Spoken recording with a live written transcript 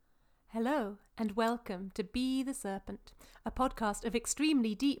Hello, and welcome to Be the Serpent, a podcast of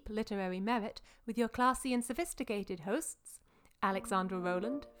extremely deep literary merit with your classy and sophisticated hosts, Alexandra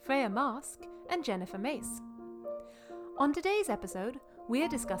Rowland, Freya Marsk, and Jennifer Mace. On today's episode, we're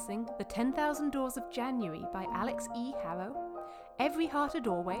discussing The 10,000 Doors of January by Alex E. Harrow, Every Heart a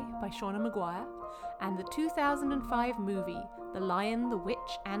Doorway by Shauna Maguire, and the 2005 movie The Lion, the Witch,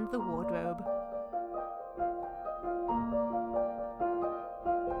 and the Wardrobe.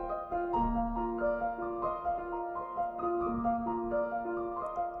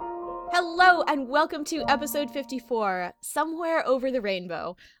 Hello and welcome to episode 54, Somewhere Over the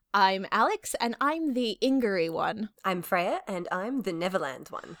Rainbow. I'm Alex and I'm the Ingery one. I'm Freya and I'm the Neverland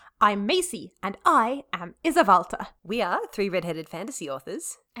one. I'm Macy and I am Isavalta. We are three redheaded fantasy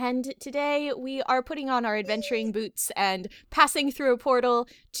authors. And today we are putting on our adventuring boots and passing through a portal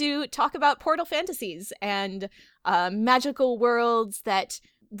to talk about portal fantasies and magical worlds that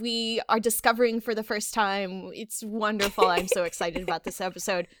we are discovering for the first time. It's wonderful. I'm so excited about this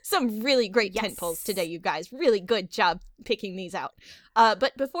episode. Some really great tentpoles today, you guys. Really good job picking these out.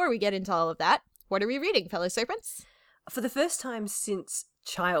 But before we get into all of that, what are we reading, fellow serpents? For the first time since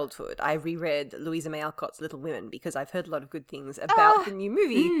childhood, I reread Louisa May Alcott's Little Women because I've heard a lot of good things about the new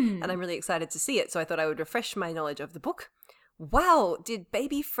movie and I'm really excited to see it. So I thought I would refresh my knowledge of the book. Wow, did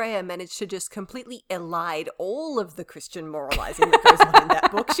baby Freya manage to just completely elide all of the Christian moralizing that goes on in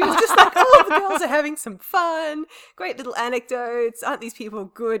that book? She was just like, oh, the girls are having some fun, great little anecdotes, aren't these people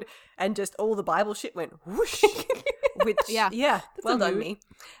good? And just all the Bible shit went whoosh, which, yeah well done me.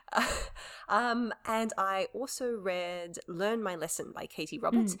 And I also read Learn My Lesson by Katie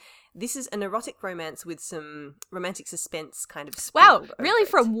Roberts. This is an erotic romance with some romantic suspense kind of Wow, really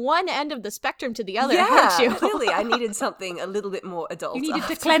from one end of the spectrum to the other, haven't you? Clearly I needed something a little bit more adult. You needed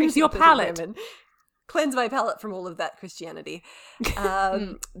to cleanse your palate. Cleanse my palate from all of that Christianity.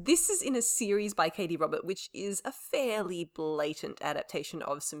 This is in a series by Katie Roberts, which is a fairly blatant adaptation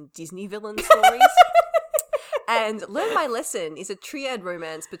of some Disney villain stories. And Learn My Lesson is a triad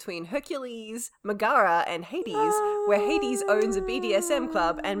romance between Hercules, Megara, and Hades, where Hades owns a BDSM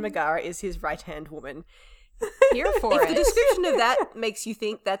club and Megara is his right-hand woman. Here for If the description of that makes you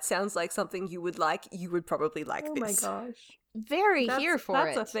think that sounds like something you would like, you would probably like this. Oh my gosh. Here for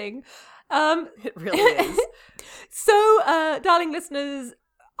it. That's a thing. It really is. So, darling listeners,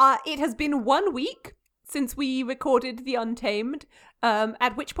 it has been 1 week since we recorded The Untamed,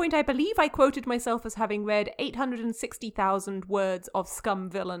 at which point I believe I quoted myself as having read 860,000 words of Scum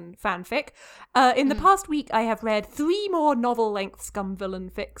Villain fanfic. In the past week, I have read 3 more novel-length Scum Villain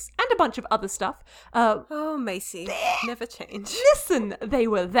fics and a bunch of other stuff. Oh, Macy, never change. Listen, they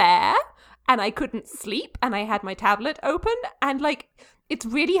were there, and I couldn't sleep, and I had my tablet open, and it's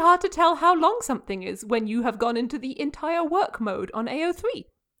really hard to tell how long something is when you have gone into the entire work mode on AO3.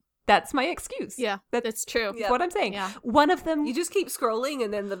 That's my excuse. Yeah, that's true. That's what I'm saying. Yeah. One of them... You just keep scrolling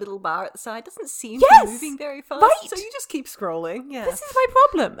and then the little bar at the side doesn't seem to be moving very fast. Right. So you just keep scrolling. Yeah. This is my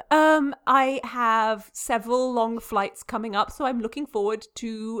problem. I have several long flights coming up, so I'm looking forward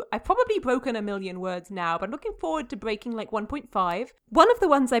to... I've probably broken 1 million words now, but I'm looking forward to breaking 1.5. One of the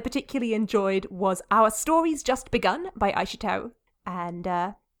ones I particularly enjoyed was Our Story's Just Begun by Aishitaru. And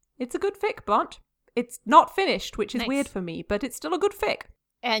it's a good fic, Bront. It's not finished, which is weird for me, but it's still a good fic.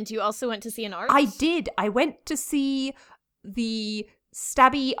 And you also went to see an art? I did. I went to see the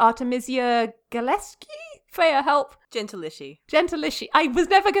Stabby Artemisia Gillespie? Freya, help. Gentilishi. I was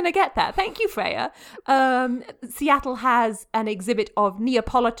never going to get that. Thank you, Freya. Seattle has an exhibit of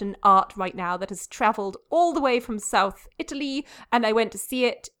Neapolitan art right now that has travelled all the way from South Italy, and I went to see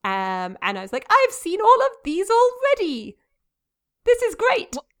it, and I was like, I've seen all of these already. This is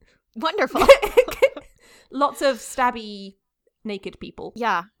great. Wonderful. Lots of stabby naked people.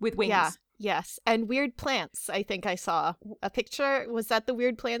 Yeah. With wings. Yeah. Yes. And weird plants, I think I saw a picture. Was that the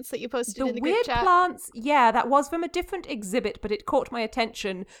weird plants that you posted in the group chat? The weird plants, yeah, that was from a different exhibit, but it caught my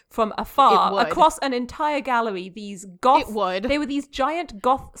attention from afar. Across an entire gallery, these goth... It would. They were these giant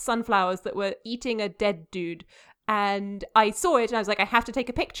goth sunflowers that were eating a dead dude. And I saw it and I was like, I have to take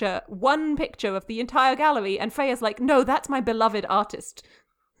a picture. One picture of the entire gallery. And Freya's like, no, that's my beloved artist.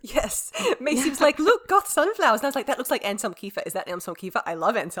 Yes. Macy was like, look, goth sunflowers. And I was like, that looks like Anselm Kiefer. Is that Anselm Kiefer? I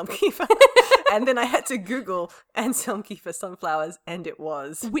love Anselm Kiefer. And then I had to Google Anselm Kiefer sunflowers, and it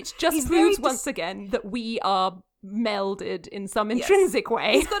was. Which just proves once again that we are melded in some intrinsic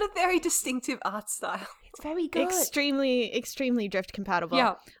way. He's got a very distinctive art style. It's very good. Extremely drift compatible.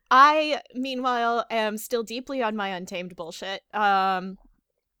 Yeah. I, meanwhile, am still deeply on my Untamed bullshit. That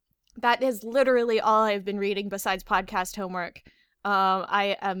is literally all I've been reading besides podcast homework.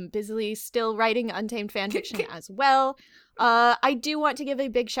 I am busily still writing Untamed fanfiction as well. I do want to give a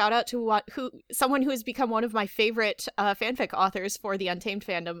big shout out to someone who has become one of my favorite fanfic authors for the Untamed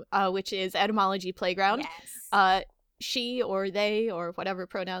fandom, which is Etymology Playground. Yes. She or they or whatever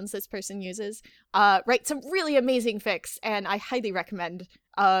pronouns this person uses write some really amazing fics, and I highly recommend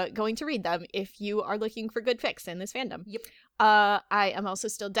going to read them if you are looking for good fics in this fandom. Yep. I am also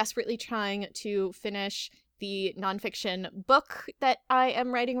still desperately trying to finish the nonfiction book that I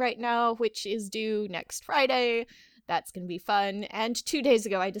am writing right now, which is due next Friday. That's going to be fun. And 2 days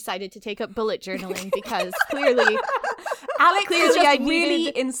ago, I decided to take up bullet journaling because clearly Alex is I just really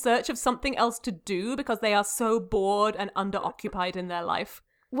in search of something else to do because they are so bored and underoccupied in their life.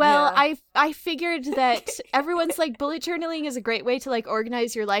 Well, Yeah. I figured that everyone's like, bullet journaling is a great way to like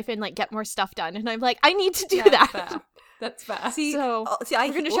organize your life and like get more stuff done. And I'm like, I need to do that. Fair. That's fair. See, So, I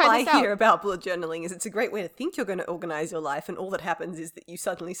we're gonna all try I this hear out. about bullet journaling is it's a great way to think you're going to organize your life, and all that happens is that you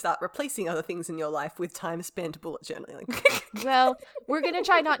suddenly start replacing other things in your life with time spent bullet journaling. Well, we're going to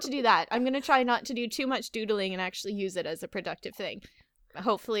try not to do that. I'm going to try not to do too much doodling and actually use it as a productive thing.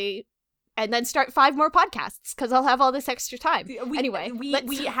 Hopefully. And then start 5 more podcasts because I'll have all this extra time. Anyway, we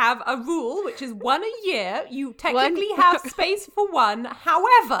have a rule, which is 1 a year. You technically have space for 1.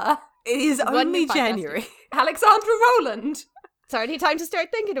 However, It is One only new podcast. January. Alexandra Rowland. it's already time to start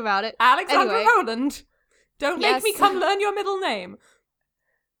thinking about it. Alexandra Anyway. Rowland. Don't make Yes. me come learn your middle name.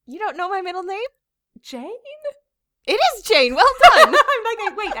 You don't know my middle name? Jane? It is Jane. Well done. I'm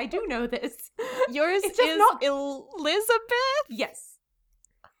like, wait, I do know this. Yours It's just is not- Elizabeth. Yes.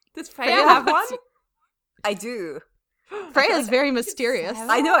 Does Freya Freya, have one? what's- I do. Freya's very mysterious.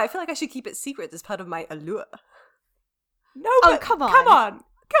 Sarah? I know, I feel like I should keep it secret as part of my allure. No, Oh, but come on. Come on.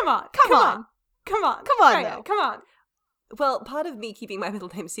 Come on. Come on. Come on. Come on, Freya, though. come on. Well, part of me keeping my middle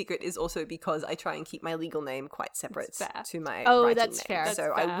name secret is also because I try and keep my legal name quite separate That's fair. to my Oh, writing that's name. fair. That's So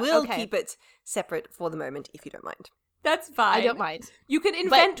fair. I will Okay. keep it separate for the moment, if you don't mind. That's fine. I don't mind. You can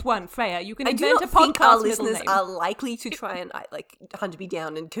invent one, Freya. You can I do invent not a think our podcast middle listeners name. are likely to try and hunt me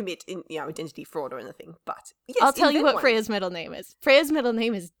down and commit identity fraud or anything. But yes, I'll tell you invent what one. Freya's middle name is. Freya's middle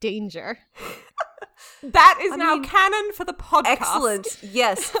name is Danger. That is I now mean, canon for the podcast. Excellent.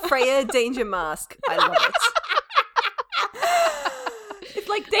 Yes, Freya Danger Mask. I love it. It's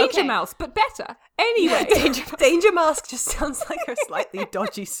like Danger Okay. Mouse, but better. Anyway. Danger Mask just sounds like a slightly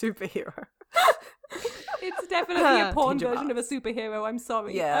dodgy superhero. It's definitely a porn Danger version of a superhero. I'm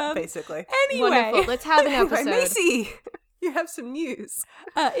sorry. Yeah, basically. Anyway, Wonderful. Let's have an Anyway, episode. Macy, you have some news.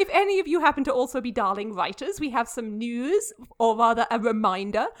 if any of you happen to also be darling writers, we have some news, or rather a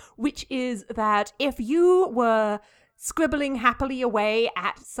reminder, which is that if you were scribbling happily away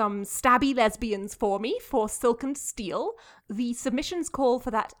at some stabby lesbians for me for Silk and Steel, the submissions call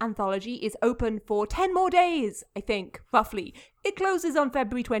for that anthology is open for 10 more days, I think, roughly. It closes on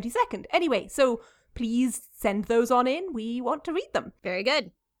February 22nd. Anyway, so please send those on in. We want to read them. Very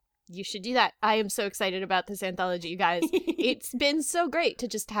good. You should do that. I am so excited about this anthology, you guys. It's been so great to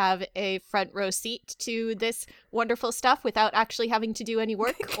just have a front row seat to this wonderful stuff without actually having to do any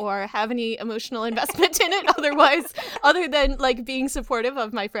work or have any emotional investment in it other than like being supportive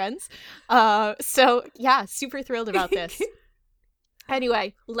of my friends. So yeah, super thrilled about this.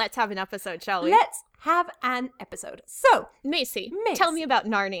 Anyway, let's have an episode, shall we? Let's have an episode. So, Macy, Mace. tell me about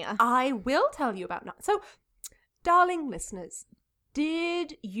Narnia. I will tell you about that. So, darling listeners,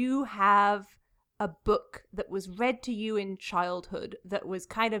 did you have a book that was read to you in childhood that was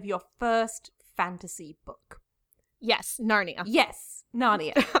kind of your first fantasy book? Yes, Narnia. Yes,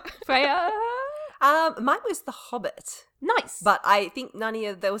 Narnia. Freya? Mine was The Hobbit. Nice. But I think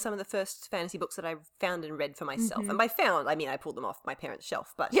Narnia, they were some of the first fantasy books that I found and read for myself. Mhm. And by found, I mean I pulled them off my parents'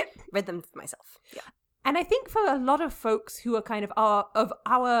 shelf, but Yeah. read them for myself. Yeah. And I think for a lot of folks who are kind of of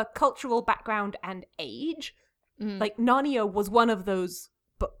our cultural background and age, like Narnia was one of those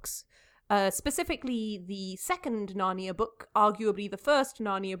books. Specifically, the second Narnia book, arguably the first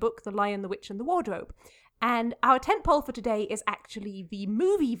Narnia book, The Lion, the Witch, and the Wardrobe. And our tentpole for today is actually the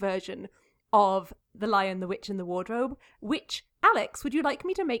movie version of The Lion, the Witch, and the Wardrobe, which, Alex, would you like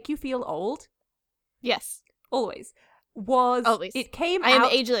me to make you feel old? Yes. Always. Was Always. It came I am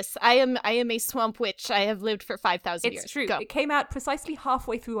out... ageless. I am a swamp witch. I have lived for 5,000 years. It's true. Go. It came out precisely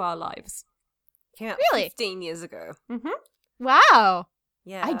halfway through our lives. Came out Really? 15 years ago. Mm-hmm. Wow.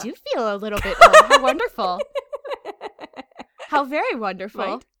 Yeah. I do feel a little bit old. How wonderful. How very wonderful.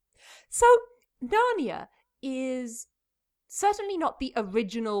 Right. So, Narnia is certainly not the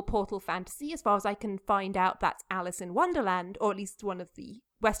original Portal fantasy. As far as I can find out, that's Alice in Wonderland, or at least one of the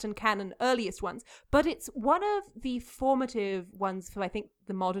Western canon earliest ones. But it's one of the formative ones for, I think,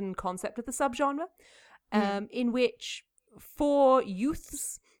 the modern concept of the subgenre, in which four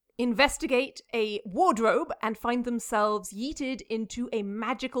youths investigate a wardrobe and find themselves yeeted into a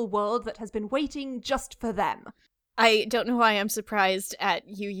magical world that has been waiting just for them. I don't know why I'm surprised at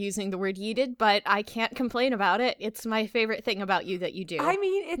you using the word yeeted, but I can't complain about it. It's my favorite thing about you that you do. I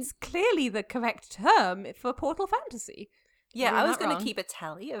mean, it's clearly the correct term for portal fantasy. Yeah, You're I was not going wrong. to keep a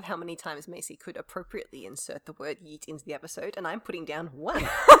tally of how many times Macy could appropriately insert the word yeet into the episode, and I'm putting down 1. Keep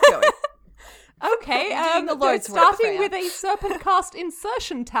going. Okay, You're doing the they're Lord's work, starting Freya. with a serpent cast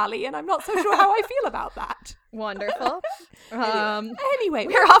insertion tally, and I'm not so sure how I feel about that. Wonderful. Anyway,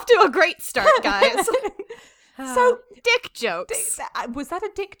 We're off to a great start, guys. so Dick jokes. was that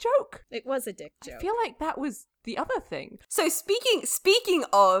a dick joke? It was a dick joke. I feel like that was the other thing. So speaking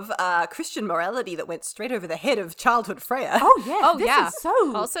of Christian morality that went straight over the head of childhood Freya. Oh yes, Oh, this yeah. is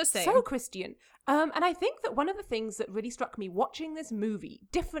so Also same. so Christian. And I think that one of the things that really struck me watching this movie,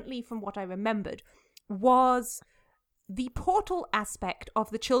 differently from what I remembered, was the portal aspect of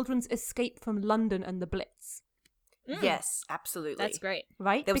the children's escape from London and the Blitz. Yes, absolutely. That's great.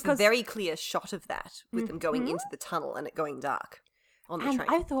 Right? There was a very clear shot of that with them going into the tunnel and it going dark on the and train.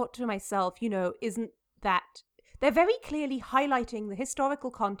 I thought to myself, isn't that they're very clearly highlighting the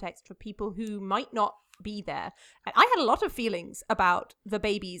historical context for people who might not be there. And I had a lot of feelings about the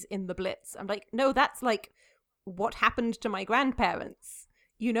babies in the Blitz. I'm like, no, that's like what happened to my grandparents,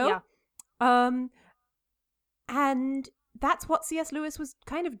 Yeah. And that's what C.S. Lewis was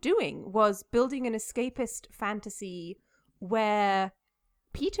kind of doing, was building an escapist fantasy where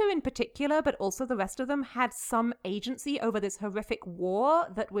Peter in particular, but also the rest of them, had some agency over this horrific war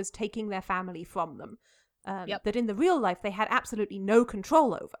that was taking their family from them. That in the real life they had absolutely no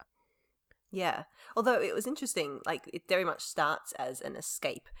control over. Yeah. Although it was interesting, like it very much starts as an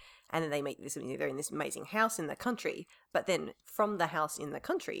escape and then they make this, they're in this amazing house in the country, but then from the house in the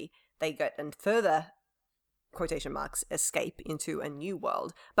country, they get and further quotation marks escape into a new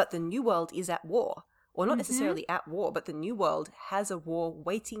world, but the new world is at war. Or not necessarily at war, but the new world has a war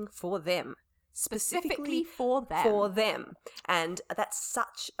waiting for them. Specifically for them. For them. And that's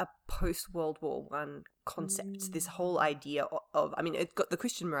such a post-World War I concept. This whole idea of, I mean, it's got the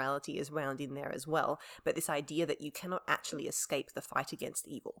Christian morality is wound in there as well, but this idea that you cannot actually escape the fight against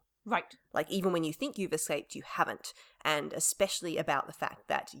evil. Right. Like, even when you think you've escaped, you haven't. And especially about the fact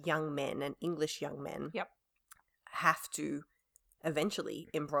that young men and English young men have to eventually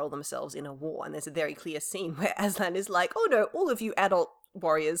embroil themselves in a war. And there's a very clear scene where Aslan is like, oh no, all of you adult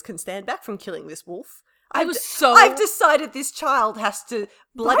warriors can stand back from killing this wolf. I've decided this child has to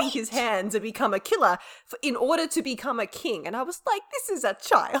bloody his hands and become a killer in order to become a king. And I was like, this is a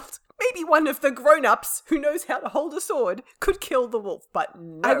child. Maybe one of the grown-ups who knows how to hold a sword could kill the wolf, but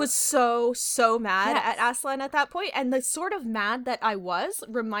no. I was so mad at Aslan at that point, and the sort of mad that I was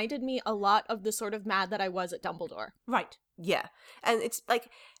reminded me a lot of the sort of mad that I was at Dumbledore. Right. Yeah. And it's like,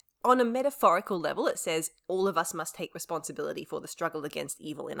 on a metaphorical level, it says all of us must take responsibility for the struggle against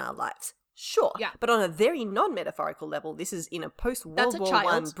evil in our lives. Sure. Yeah. But on a very non-metaphorical level, this is in a post-World War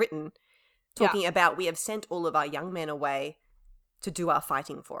I Britain talking about we have sent all of our young men away to do our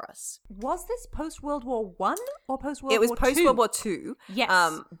fighting for us. Was this post-World War I or post-World War II? It was post-World War II.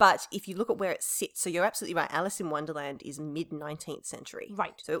 Yes. But if you look at where it sits, so you're absolutely right, Alice in Wonderland is mid-19th century.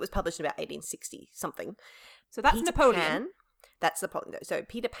 Right. So it was published in about 1860-something. So that's Peter Napoleon. Pan, that's Napoleon. So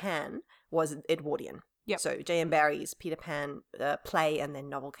Peter Pan was Edwardian. Yep. So J.M. Barrie's Peter Pan play and then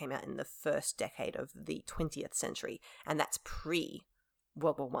novel came out in the first decade of the 20th century. And that's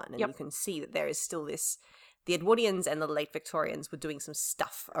pre-World War I. And you can see that there is still this... The Edwardians and the late Victorians were doing some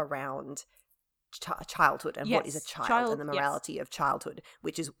stuff around childhood and what is a child and the morality of childhood,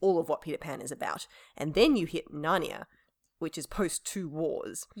 which is all of what Peter Pan is about. And then you hit Narnia, which is post-2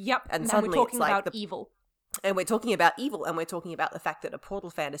 wars. Yep. And we're suddenly talking it's like about evil. And we're talking about evil, and we're talking about the fact that a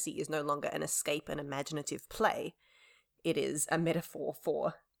portal fantasy is no longer an escape and imaginative play. It is a metaphor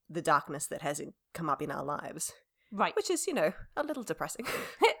for the darkness that has come up in our lives. Right. Which is, a little depressing.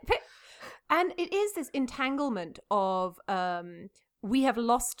 And it is this entanglement of we have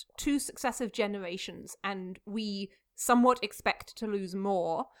lost 2 successive generations and we somewhat expect to lose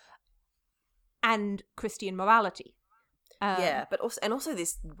more, and Christian morality. Yeah, but also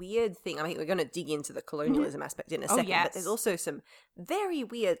this weird thing. I mean, we're going to dig into the colonialism aspect in a second, but there's also some very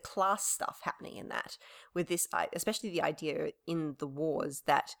weird class stuff happening in that, with this, especially the idea in the wars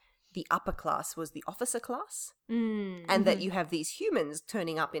that the upper class was the officer class, and that you have these humans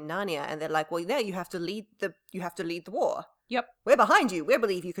turning up in Narnia, and they're like, "Well, now you have to lead the war. Yep, we're behind you. We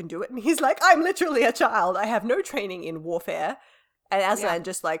believe you can do it." And he's like, "I'm literally a child. I have no training in warfare." And Aslan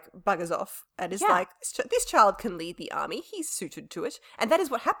just like buggers off and is like, this child can lead the army. He's suited to it. And that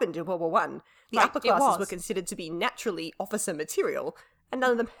is what happened in World War One. The upper classes were considered to be naturally officer material. And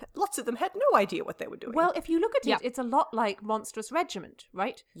lots of them had no idea what they were doing. Well, if you look at it, it's a lot like Monstrous Regiment,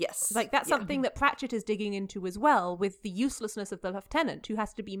 right? Yes. Like that's something that Pratchett is digging into as well, with the uselessness of the lieutenant, who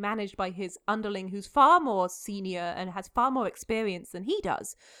has to be managed by his underling who's far more senior and has far more experience than he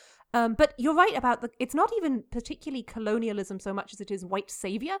does. But you're right about it's not even particularly colonialism so much as it is white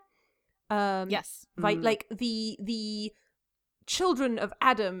savior. Yes. Right? Like the children of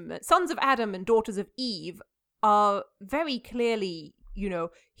Adam, sons of Adam and daughters of Eve are very clearly, you know,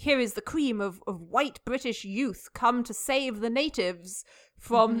 here is the cream of white British youth come to save the natives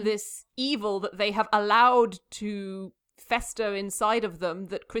from this evil that they have allowed to fester inside of them,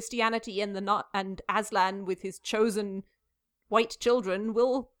 that Christianity and Aslan with his chosen white children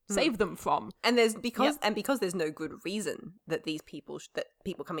will save them from. And because there's no good reason that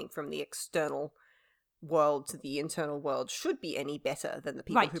people coming from the external world to the internal world should be any better than the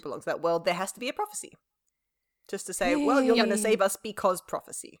people who belong to that world, there has to be a prophecy. Just to say, well, you're going to save us because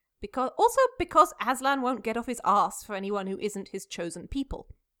prophecy. Because Aslan won't get off his ass for anyone who isn't his chosen people.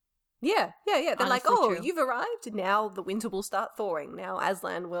 Yeah. They're Honestly, like, oh, true. you've arrived. Now the winter will start thawing. Now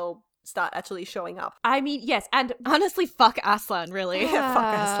Aslan will start actually showing up. I mean, yes, and Honestly, fuck Aslan, really. Yeah,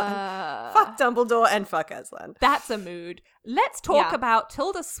 fuck Aslan. Fuck Dumbledore and fuck Aslan. That's a mood. Let's talk about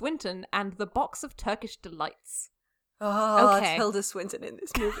Tilda Swinton and the box of Turkish delights. Oh, Okay. Tilda Swinton in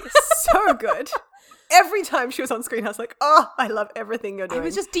this movie is so good. Every time she was on screen, I was like, oh, I love everything you're doing. I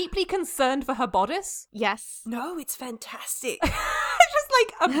was just deeply concerned for her bodice. Yes. No, it's fantastic. Just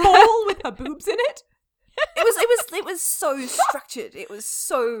like a ball with her boobs in it. It was so structured. It was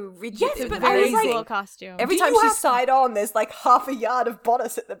so rigid. Yes, it was but I was amazing. like- Cool costume. Every Do time you she's have- side on, there's like half a yard of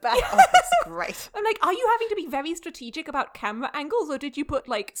bodice at the back. Oh, that's great. I'm like, are you having to be very strategic about camera angles, or did you put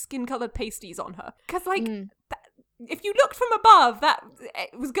like skin-colored pasties on her? Because like, if you looked from above,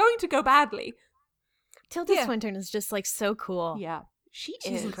 it was going to go badly. Tilda Swinton is just like so cool. Yeah, she's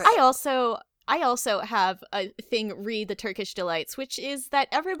incredible. I also have a thing, read the Turkish Delights, which is that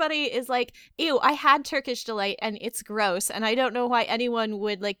everybody is like, ew, I had Turkish Delight and it's gross, and I don't know why anyone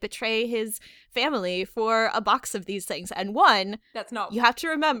would like betray his family for a box of these things. And one, That's not. you have to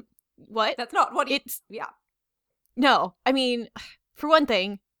remember what? That's not what It's Yeah. no. I mean, for one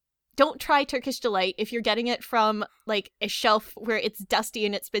thing, don't try Turkish Delight if you're getting it from like a shelf where it's dusty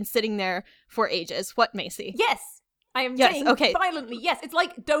and it's been sitting there for ages. What, Macy? Yes. I am Yes, saying okay. violently yes. It's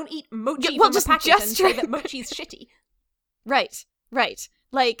like, don't eat mochi well, from just- a packet just and say try- that mochi's shitty. Right.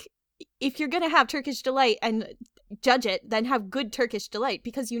 Like, if you're gonna have Turkish Delight and judge it, then have good Turkish Delight,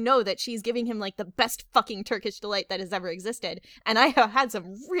 because you know that she's giving him like the best fucking Turkish Delight that has ever existed. And I have had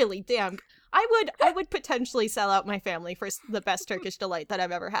some really damn. I would potentially sell out my family for the best Turkish Delight that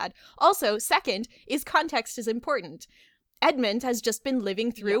I've ever had. Also, second is context is important. Edmund has just been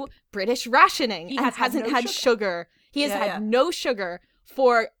living through British rationing He and has had hasn't no had sugar. He has Yeah, had yeah. no sugar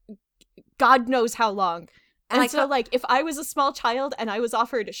for God knows how long. And And I so, thought- like, if I was a small child and I was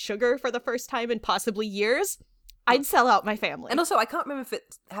offered sugar for the first time in possibly years, I'd sell out my family. And also, I can't remember if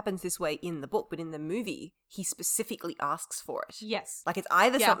it happens this way in the book, but in the movie, he specifically asks for it. Yes. Like, it's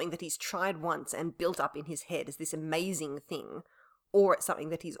either Yeah. something that he's tried once and built up in his head as this amazing thing, or it's something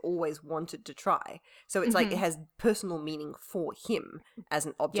that he's always wanted to try. So it's like it has personal meaning for him as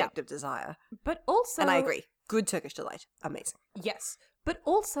an object of desire. But also, And I agree. Good Turkish Delight. Amazing. Yes. But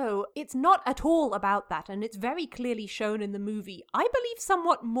also, it's not at all about that, and it's very clearly shown in the movie. I believe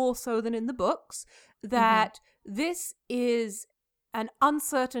somewhat more so than in the books, that this is an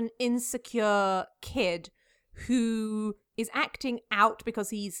uncertain, insecure kid who is acting out because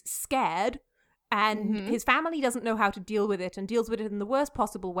he's scared, and his family doesn't know how to deal with it, and deals with it in the worst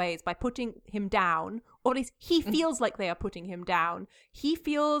possible ways by putting him down, or at least he feels like they are putting him down. He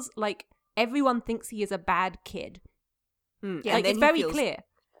feels like everyone thinks he is a bad kid. Yeah, Like, it's very clear.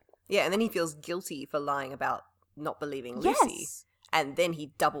 Yeah, and then he feels guilty for lying about not believing Yes. Lucy. And then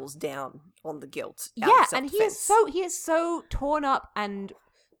he doubles down on the guilt. out Yeah, of and he is self-defense. so torn up and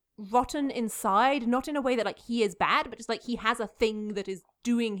rotten inside, not in a way that like he is bad, but just like he has a thing that is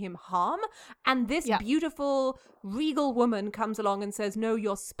doing him harm. And this beautiful regal woman comes along and says, no,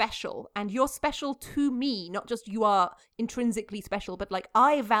 you're special, and you're special to me, not just you are intrinsically special, but like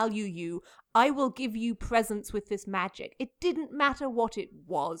I value you. I will give you presents with this magic. It didn't matter what it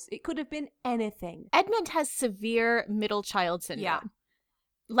was. It could have been anything. Edmund has severe middle child syndrome. Yeah.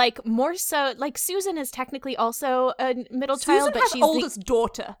 Like, more so, like, Susan is technically also a middle Susan child, but has she's oldest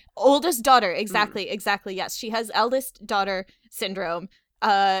daughter. oldest daughter. Exactly, yes. She has eldest daughter syndrome.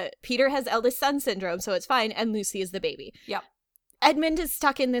 Peter has eldest son syndrome, so it's fine, and Lucy is the baby. Yep. Edmund is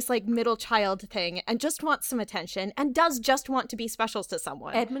stuck in this like middle child thing and just wants some attention and does just want to be special to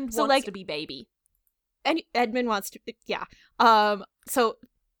someone. Edmund So, wants like, to be baby. and Edmund wants to, yeah. So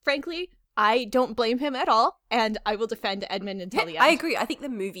frankly, I don't blame him at all, and I will defend Edmund until the end. I agree. I think the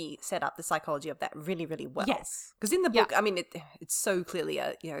movie set up the psychology of that really, really well. Yes. Because in the book, I mean, it's so clearly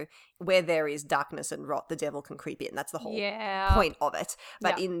where there is darkness and rot, the devil can creep in. That's the whole point of it.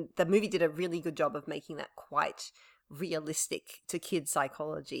 But in the movie, did a really good job of making that quite realistic to kids'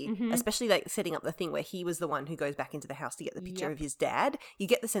 psychology, especially like setting up the thing where he was the one who goes back into the house to get the picture of his dad. You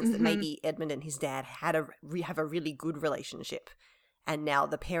get the sense that maybe Edmund and his dad have a really good relationship, and now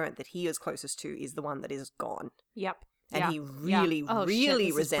the parent that he is closest to is the one that is gone. Yep. And he really,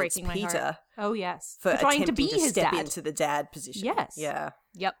 really resents Peter. Oh, yes. For trying to attempting be his step dad. into the dad position. Yes. Yeah.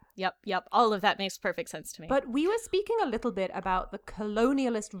 Yep. All of that makes perfect sense to me. But we were speaking a little bit about the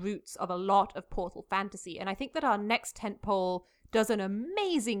colonialist roots of a lot of Portal fantasy, and I think that our next tentpole does an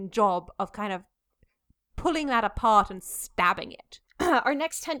amazing job of kind of pulling that apart and stabbing it. Our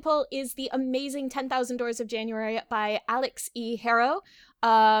next tentpole is The Amazing 10,000 Doors of January by Alex E. Harrow.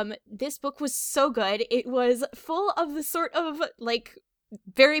 This book was so good. It was full of the sort of, like,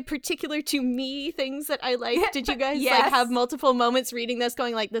 very particular to me things that I like. Did you guys like have multiple moments reading this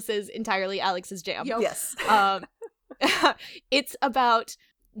going like, this is entirely Alex's jam? Yep. Yes. It's about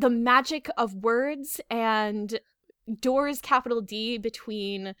the magic of words and doors, capital D,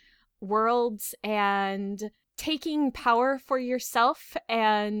 between worlds, and taking power for yourself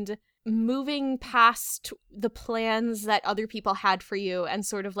and moving past the plans that other people had for you and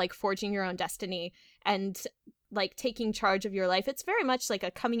sort of like forging your own destiny and like taking charge of your life. It's very much like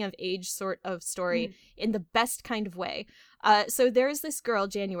a coming of age sort of story in the best kind of way. So there's this girl,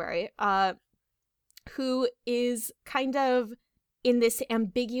 January, who is kind of in this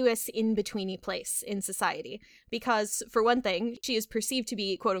ambiguous in-betweeny place in society. Because, for one thing, she is perceived to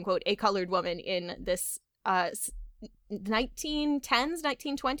be, quote-unquote, a colored woman in this 1910s, I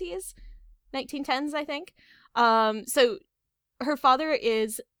think. So her father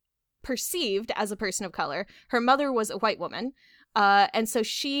is perceived as a person of color. Her mother was a white woman. And so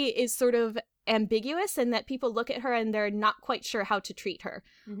she is sort of ambiguous in that people look at her and they're not quite sure how to treat her.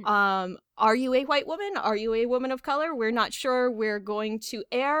 Are you a white woman? Are you a woman of color? We're not sure. We're going to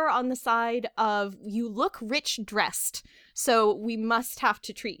err on the side of you look rich dressed, so we must have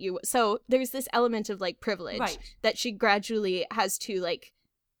to treat you. So there's this element of like privilege that she gradually has to like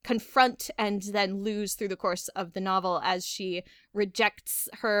confront and then lose through the course of the novel as she rejects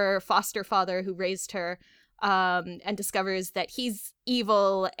her foster father who raised her, and discovers that he's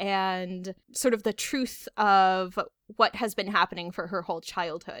evil, and sort of the truth of what has been happening for her whole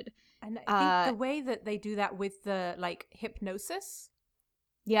childhood. And I think the way that they do that with the, like, hypnosis.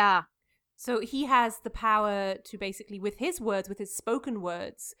 Yeah. So he has the power to basically, with his words, with his spoken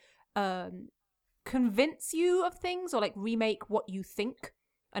words, convince you of things, or, like, remake what you think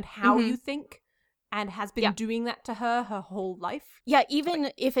and how you think. And has been doing that to her whole life. Yeah,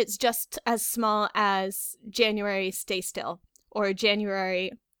 even if it's just as small as January, stay still, or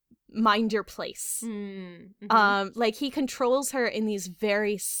January, mind your place. Like, he controls her in these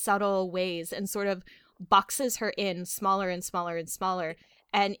very subtle ways and sort of boxes her in smaller and smaller and smaller.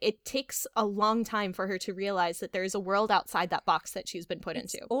 And it takes a long time for her to realize that there's a world outside that box that she's been put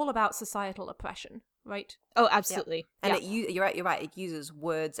into. It's all about societal oppression, right? Oh, absolutely. Yeah. And you're right. It uses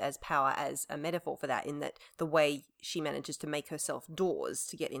words as power as a metaphor for that, in that the way she manages to make herself doors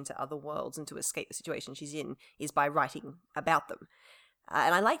to get into other worlds and to escape the situation she's in is by writing about them.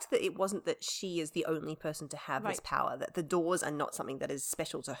 And I liked that it wasn't that she is the only person to have this power, that the doors are not something that is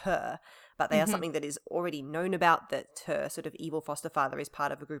special to her, but they are something that is already known about, that her sort of evil foster father is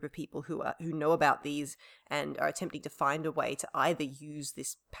part of a group of people who know about these and are attempting to find a way to either use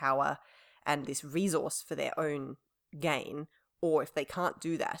this power and this resource for their own gain, or if they can't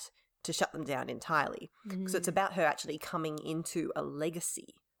do that, to shut them down entirely. So it's about her actually coming into a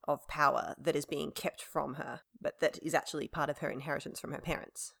legacy of power that is being kept from her, but that is actually part of her inheritance from her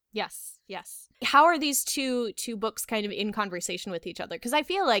parents. Yes. How are these two books kind of in conversation with each other? Because I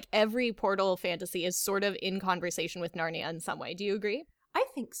feel like every Portal fantasy is sort of in conversation with Narnia in some way. Do you agree? I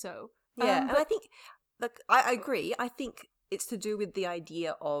think so. Yeah, and I think, look, I agree. I think it's to do with the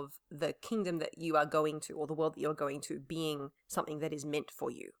idea of the kingdom that you are going to, or the world that you're going to, being something that is meant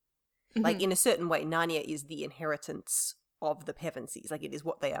for you. Like, in a certain way, Narnia is the inheritance of the Pevensies. Like, it is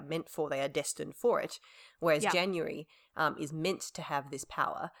what they are meant for. They are destined for it. Whereas January is meant to have this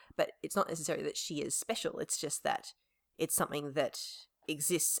power, but it's not necessarily that she is special. It's just that it's something that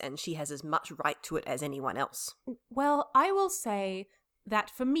exists and she has as much right to it as anyone else. Well, I will say that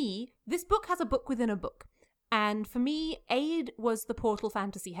for me, this book has a book within a book. And for me, Aid was the Portal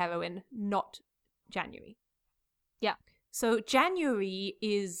Fantasy heroine, not January. Yeah. So January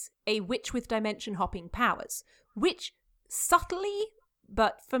is a witch with dimension hopping powers, which subtly,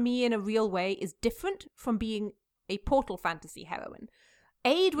 but for me in a real way, is different from being a Portal Fantasy heroine.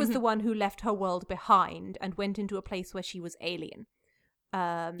 Aid was the one who left her world behind and went into a place where she was alien.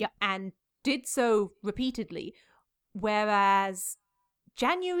 And did so repeatedly, whereas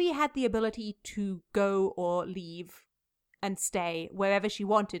January had the ability to go or leave and stay wherever she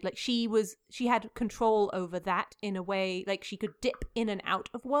wanted. Like she had control over that in a way, like she could dip in and out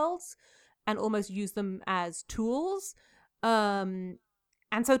of worlds and almost use them as tools. And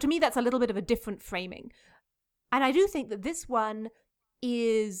so to me, that's a little bit of a different framing. And I do think that this one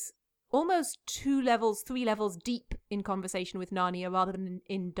is almost 2 levels, 3 levels deep in conversation with Narnia rather than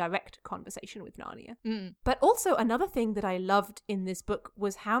in direct conversation with Narnia. But also another thing that I loved in this book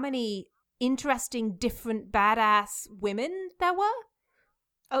was how many interesting, different, badass women there were.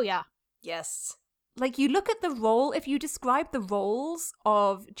 Oh, yeah. Yes. Like, you look at the role, if you describe the roles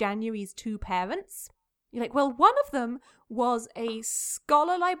of January's 2 parents, you're like, well, one of them was a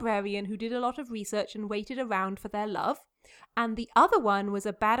scholar librarian who did a lot of research and waited around for their love. And the other one was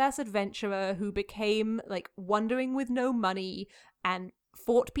a badass adventurer who became, like, wandering with no money and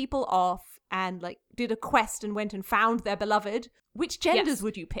fought people off and, like, did a quest and went and found their beloved. Which genders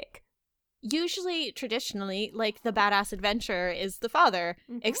would you pick? Usually, traditionally, like, the badass adventurer is the father,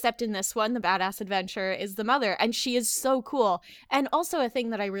 except in this one, the badass adventurer is the mother, and she is so cool. And also a thing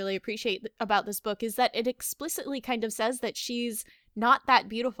that I really appreciate about this book is that it explicitly kind of says that she's not that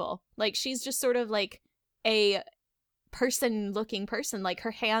beautiful. Like, she's just sort of, like, a person-looking person. Like,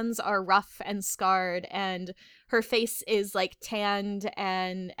 her hands are rough and scarred, and her face is, like, tanned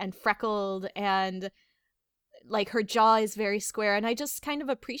and freckled, and like her jaw is very square, and I just kind of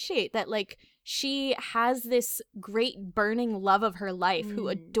appreciate that, like, she has this great burning love of her life who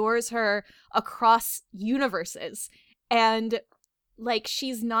adores her across universes, and like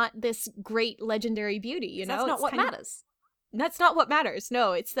she's not this great legendary beauty, you know? That's not what matters. That's not what matters.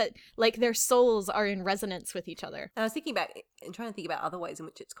 No, it's that, like, their souls are in resonance with each other. And I was thinking about and trying to think about other ways in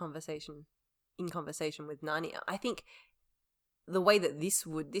which it's in conversation with Narnia. I think the way that this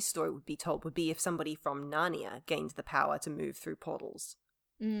story would be told would be if somebody from Narnia gained the power to move through portals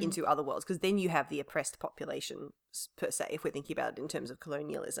into other worlds, because then you have the oppressed population per se, if we're thinking about it in terms of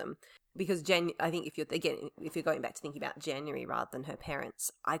colonialism. Because I think if you're going back to thinking about January rather than her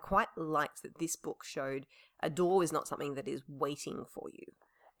parents, I quite liked that this book showed a door is not something that is waiting for you.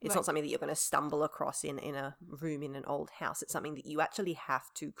 It's not something that you're going to stumble across in a room in an old house. It's something that you actually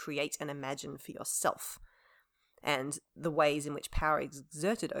have to create and imagine for yourself. And the ways in which power is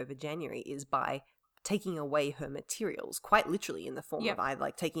exerted over January is by taking away her materials, quite literally in the form of either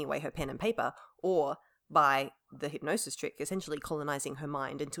like taking away her pen and paper, or by the hypnosis trick, essentially colonizing her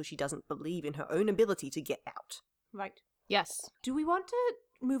mind until she doesn't believe in her own ability to get out. Right. Yes. Do we want to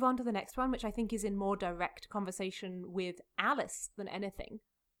move on to the next one, which I think is in more direct conversation with Alice than anything?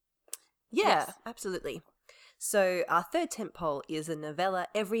 Yeah, Yes. absolutely. So our third tentpole is the novella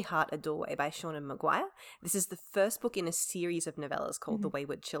Every Heart a Doorway by Seanan McGuire. This is the first book in a series of novellas called The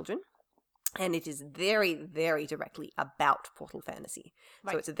Wayward Children. And it is very, very directly about Portal Fantasy.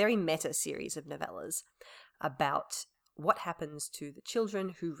 Right. So it's a very meta series of novellas about what happens to the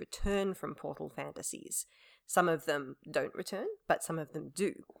children who return from Portal Fantasies. Some of them don't return, but some of them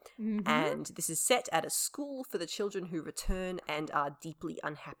do. And this is set at a school for the children who return and are deeply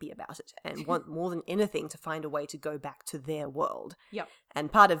unhappy about it and want more than anything to find a way to go back to their world. Yep.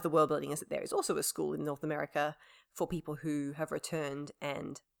 And part of the world building is that there is also a school in North America for people who have returned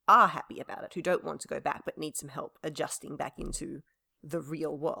and are happy about it, who don't want to go back but need some help adjusting back into the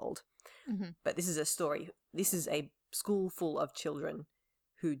real world. But this is a story. This is a school full of children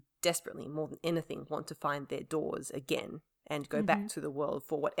who desperately, more than anything, want to find their doors again and go back to the world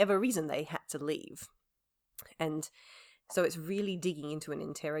for whatever reason they had to leave. And so it's really digging into and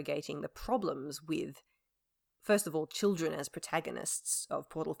interrogating the problems with, first of all, children as protagonists of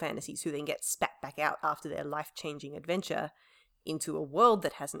Portal Fantasies who then get spat back out after their life-changing adventure into a world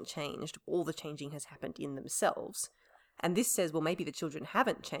that hasn't changed. All the changing has happened in themselves. And this says, well, maybe the children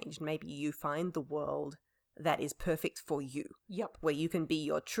haven't changed. Maybe you find the world that is perfect for you. Yep. Where you can be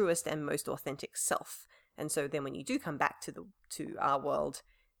your truest and most authentic self. And so then when you do come back to our world,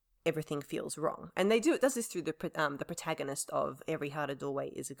 everything feels wrong. And it does this through the protagonist of Every Heart a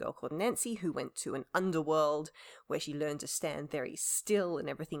Doorway is a girl called Nancy who went to an underworld where she learned to stand very still and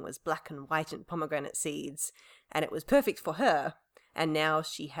everything was black and white and pomegranate seeds. And it was perfect for her. And now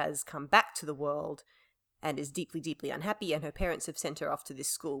she has come back to the world and is deeply, deeply unhappy, and her parents have sent her off to this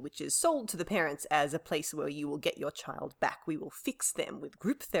school, which is sold to the parents as a place where you will get your child back. We will fix them with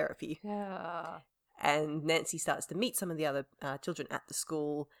group therapy. Yeah. And Nancy starts to meet some of the other children at the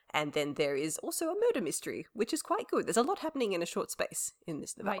school, and then there is also a murder mystery, which is quite good. There's a lot happening in a short space in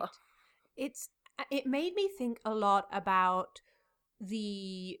this novella. Right. It made me think a lot about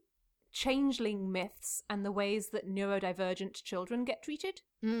the changeling myths and the ways that neurodivergent children get treated.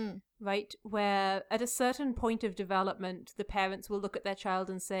 Right? Where at a certain point of development, the parents will look at their child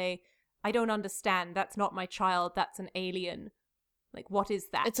and say, I don't understand. That's not my child. That's an alien. Like, what is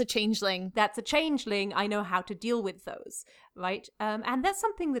that? It's a changeling. That's a changeling. I know how to deal with those. Right? And that's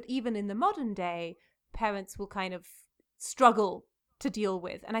something that even in the modern day, parents will kind of struggle to deal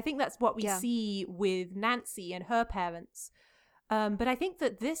with. And I think that's what we see with Nancy and her parents. But I think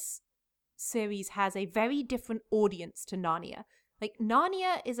that this series has a very different audience to Narnia. Like,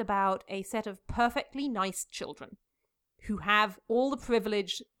 Narnia is about a set of perfectly nice children who have all the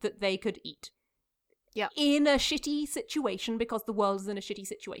privilege that they could eat. Yeah. In a shitty situation, because the world is in a shitty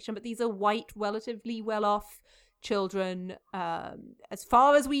situation. But these are white, relatively well-off children. As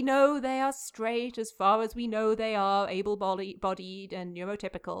far as we know, they are straight. As far as we know, they are able-bodied and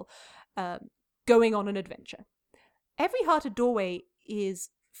neurotypical, going on an adventure. Every Hearted Doorway is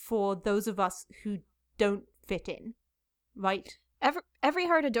for those of us who don't fit in, right? Every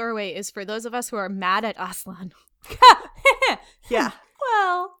Hearted Doorway is for those of us who are mad at Aslan. Yeah.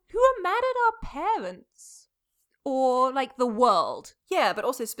 Well, who are mad at our parents. Or, like, the world. Yeah, but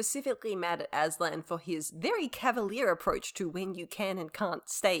also specifically mad at Aslan for his very cavalier approach to when you can and can't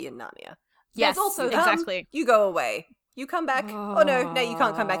stay in Narnia. Yes, There's also exactly. You go away. You come back. Oh no, you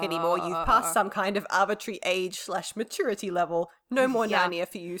can't come back anymore. You've passed some kind of arbitrary age/maturity level. No more Narnia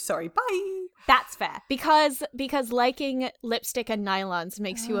for you. Sorry, bye. That's fair. Because liking lipstick and nylons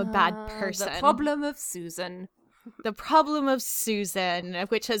makes you a bad person. The problem of Susan. The problem of Susan,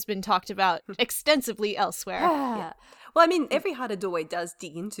 which has been talked about extensively elsewhere. Yeah. Well, I mean, Every Hearted Doorway does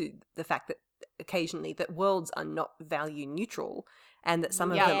dig into the fact that occasionally that worlds are not value neutral, and that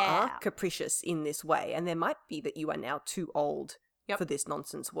some of them are capricious in this way, and there might be that you are now too old for this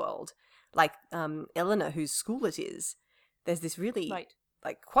nonsense world. Like Eleanor, whose school it is, there's this really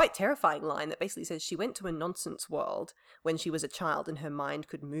like quite terrifying line that basically says she went to a nonsense world when she was a child and her mind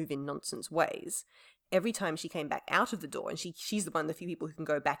could move in nonsense ways. Every time she came back out of the door, and she's the one of the few people who can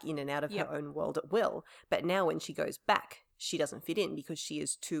go back in and out of her own world at will, but now when she goes back, she doesn't fit in because she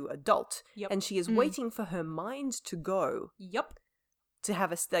is too adult, and she is waiting for her mind to go to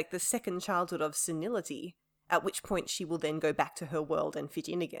have the second childhood of senility, at which point she will then go back to her world and fit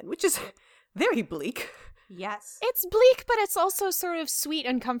in again, which is very bleak. Yes. It's bleak, but it's also sort of sweet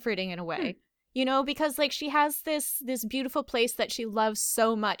and comforting in a way. You know, because like she has this beautiful place that she loves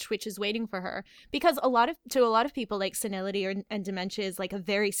so much, which is waiting for her. Because to a lot of people, like senility and dementia is like a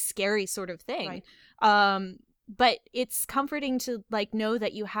very scary sort of thing. Right. But it's comforting to like know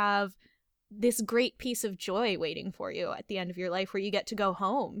that you have this great piece of joy waiting for you at the end of your life, where you get to go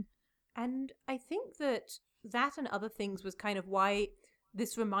home. And I think that and other things was kind of why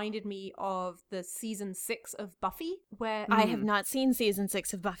this reminded me of the season 6 of Buffy, where I have not seen season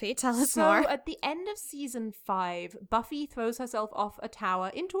 6 of Buffy. Tell us so more. At the end of season 5, Buffy throws herself off a tower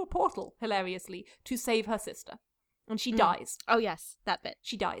into a portal, hilariously, to save her sister. And she dies. Oh, yes, that bit.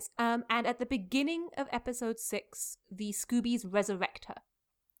 She dies. And at the beginning of episode 6, the Scoobies resurrect her.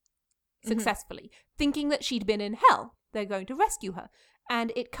 Successfully. Thinking that she'd been in hell. They're going to rescue her.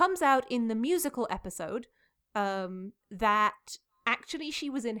 And it comes out in the musical episode that actually she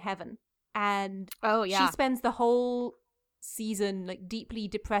was in heaven. And she spends the whole season like deeply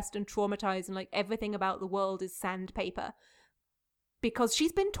depressed and traumatized, and like everything about the world is sandpaper. Because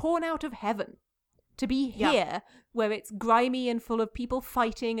she's been torn out of heaven. To be here, where it's grimy and full of people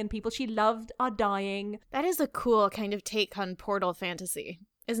fighting and people she loved are dying. That is a cool kind of take on portal fantasy,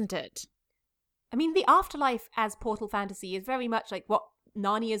 isn't it? I mean, the afterlife as portal fantasy is very much like what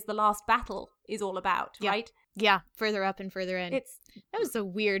Narnia's The Last Battle is all about, right? Yeah, further up and further in. That was a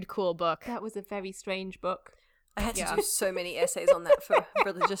weird, cool book. That was a very strange book. I had to do so many essays on that for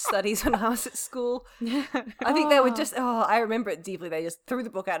religious studies when I was at school. I think they were just, I remember it deeply. They just threw the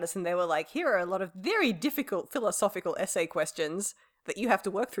book at us and they were like, here are a lot of very difficult philosophical essay questions that you have to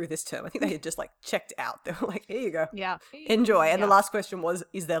work through this term. I think they had just like checked out. They were like, here you go. Yeah. Enjoy. And the last question was,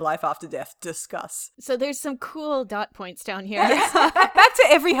 is there life after death? Discuss. So there's some cool dot points down here. Back to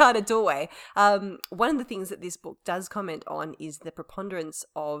Every Hearted Doorway. One of the things that this book does comment on is the preponderance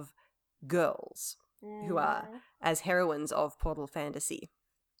of girls who are as heroines of portal fantasy.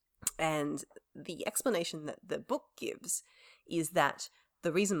 And the explanation that the book gives is that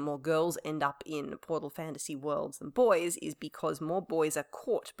the reason more girls end up in portal fantasy worlds than boys is because more boys are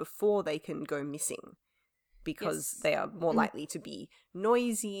caught before they can go missing. Because they are more likely to be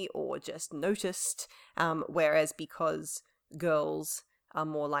noisy or just noticed, whereas because girls are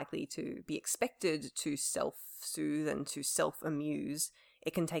more likely to be expected to self-soothe and to self-amuse,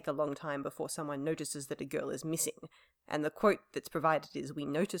 it can take a long time before someone notices that a girl is missing. And the quote that's provided is, "We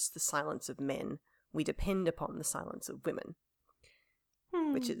notice the silence of men, we depend upon the silence of women,"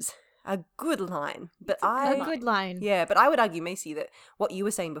 which is a good line. But a good line. Yeah, but I would argue, Macy, that what you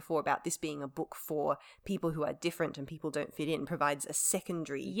were saying before about this being a book for people who are different and people don't fit in provides a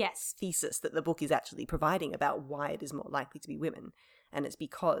secondary thesis that the book is actually providing about why it is more likely to be women. And it's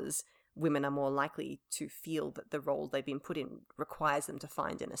because women are more likely to feel that the role they've been put in requires them to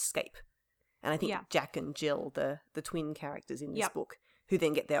find an escape. And I think Jack and Jill, the twin characters in this book, who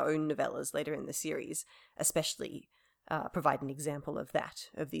then get their own novellas later in the series, especially provide an example of that,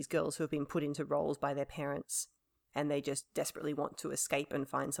 of these girls who have been put into roles by their parents and they just desperately want to escape and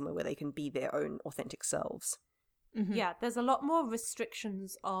find somewhere where they can be their own authentic selves. Mm-hmm. Yeah, there's a lot more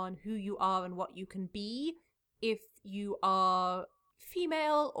restrictions on who you are and what you can be if you are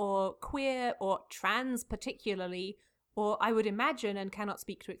female or queer or trans particularly, or I would imagine, and cannot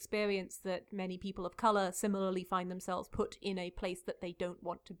speak to experience, that many people of colour similarly find themselves put in a place that they don't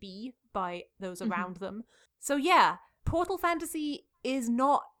want to be by those around them. So yeah, portal fantasy is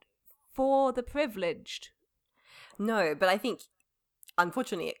not for the privileged. No, but I think,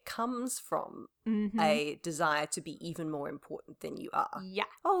 unfortunately, it comes from a desire to be even more important than you are. Yeah.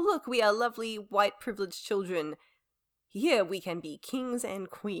 Oh, look, we are lovely, white, privileged children. Here we can be kings and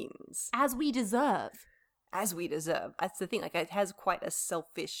queens. As we deserve. As we deserve. That's the thing, like, it has quite a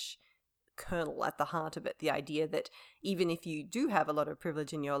selfish kernel at the heart of it, the idea that even if you do have a lot of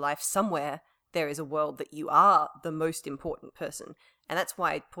privilege in your life, somewhere there is a world that you are the most important person. And that's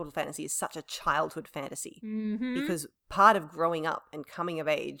why portal fantasy is such a childhood fantasy. Because part of growing up and coming of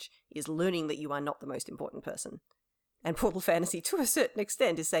age is learning that you are not the most important person. And portal fantasy, to a certain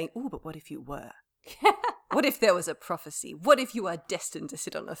extent, is saying, ooh, but what if you were? What if there was a prophecy? What if you are destined to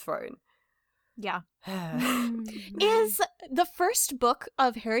sit on a throne? Yeah. Is the first book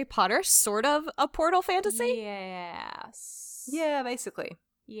of Harry Potter sort of a portal fantasy? Yes. Yeah, basically.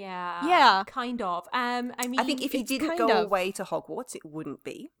 Yeah. Kind of. I mean, I think if he didn't go away to Hogwarts, it wouldn't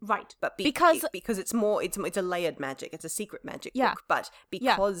be. Right. But because it's more, it's a layered magic. It's a secret magic book. But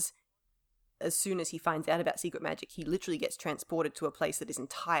because as soon as he finds out about secret magic, he literally gets transported to a place that is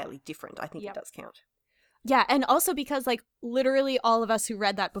entirely different. I think it does count. Yeah, and also because, like, literally all of us who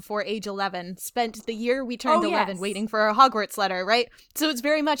read that before age 11 spent the year we turned 11 waiting for our Hogwarts letter, right? So it's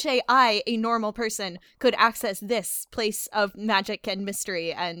very much a normal person, could access this place of magic and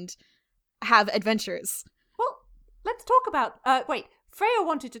mystery and have adventures. Well, let's talk about, Freya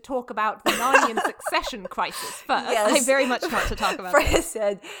wanted to talk about the Narnian succession crisis first. Yes. I very much want to talk about Freya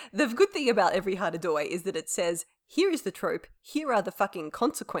said, the good thing about Every Heart a Doy is that it says, here is the trope, here are the fucking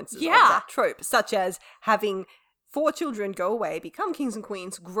consequences of that trope, such as having 4 children go away, become kings and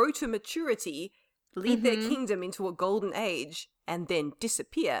queens, grow to maturity, lead their kingdom into a golden age, and then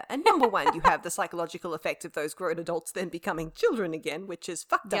disappear. And number one, you have the psychological effect of those grown adults then becoming children again, which is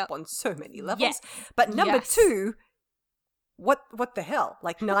fucked up on so many levels. Yes. But number two, what the hell?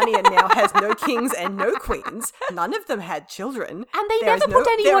 Like, Narnia now has no kings and no queens. None of them had children. And they never put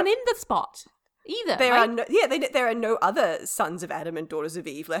anyone in the spot either. There are no other sons of Adam and daughters of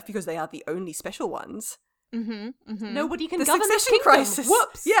Eve left because they are the only special ones. Nobody can the govern the succession kingdom. crisis.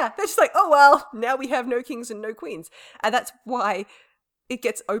 Whoops. Yeah, they're just like, oh well, now we have no kings and no queens. And that's why it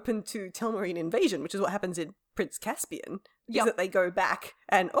gets open to Telmarine invasion, which is what happens in Prince Caspian. Is that they go back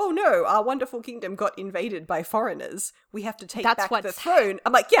and, oh no, our wonderful kingdom got invaded by foreigners. We have to take back the throne.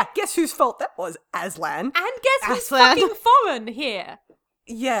 I'm like, yeah, guess whose fault that was? Aslan. And guess who's fucking foreign here?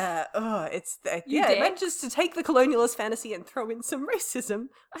 Yeah, it manages to take the colonialist fantasy and throw in some racism,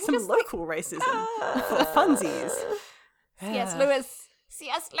 local racism for funsies. C.S. Lewis.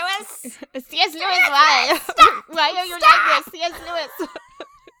 C.S. Lewis, why? Why are you like this, C.S. Lewis?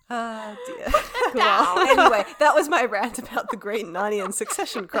 Ah, dear. Well, anyway, that was my rant about the Great Narnian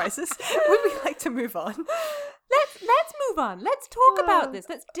succession crisis. Would we like to move on? Let's move on. Let's talk about this.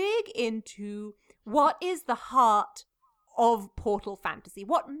 Let's dig into what is the heart of portal fantasy.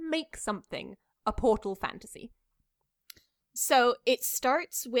 What makes something a portal fantasy? So it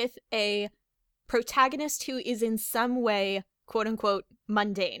starts with a protagonist who is in some way, quote unquote,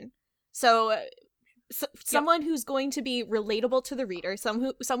 mundane. So someone who's going to be bbrelatable to the reader,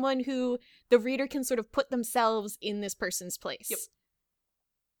 someone who the reader can sort of put themselves in this person's place.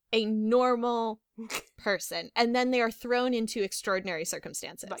 A normal person, and then they are thrown into extraordinary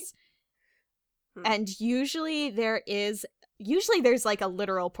circumstances. Right. And usually there's like a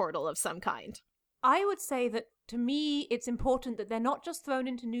literal portal of some kind. I would say that, to me, it's important that they're not just thrown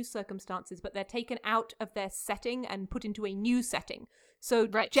into new circumstances, but they're taken out of their setting and put into a new setting. So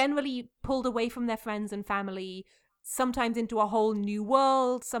generally pulled away from their friends and family, sometimes into a whole new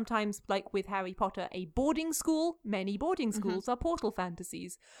world, sometimes, like with Harry Potter, a boarding school. Many boarding schools are portal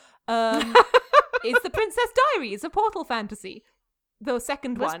fantasies. It's the Princess Diaries, a portal fantasy. The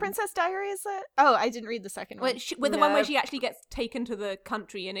second Was one. Princess Diaries it? Oh, I didn't read the second one. With the one where she actually gets taken to the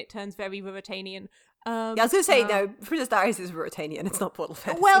country and it turns very Ruritanian. I was going to say, no, Princess Diaries is Ruritanian. It's not portal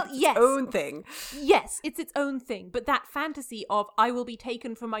fantasy. Well, it's yes. its own thing. Yes, it's its own thing. But that fantasy of I will be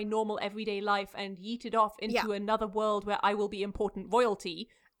taken from my normal everyday life and yeeted off into another world where I will be important royalty,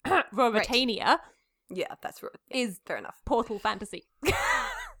 Ruritania, that's is fair enough. portal fantasy.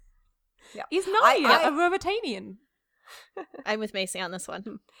 Yeah. Is Narnia a Ruritanian? I'm with Macy on this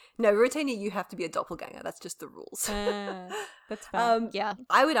one. No, Ruritania, you have to be a doppelganger. That's just the rules. That's fair. Yeah.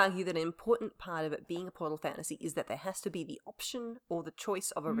 I would argue that an important part of it being a portal fantasy is that there has to be the option or the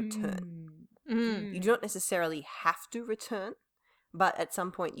choice of a return. You do not necessarily have to return, but at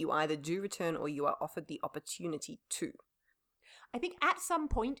some point you either do return or you are offered the opportunity to. I think at some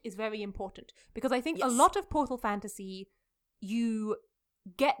point is very important, because I think a lot of portal fantasy, you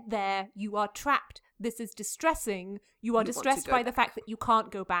get there, you are trapped, this is distressing, you are distressed by the fact that you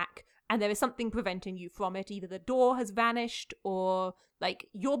can't go back, and there is something preventing you from it. Either the door has vanished, or, like,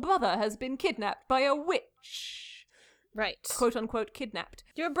 your brother has been kidnapped by a witch. Right. Quote unquote kidnapped.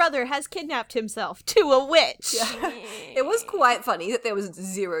 Your brother has kidnapped himself to a witch. Yeah. It was quite funny that there was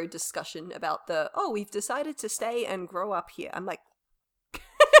zero discussion about we've decided to stay and grow up here. I'm like,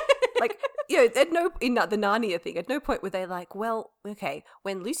 in the Narnia thing, at no point were they like, well, okay,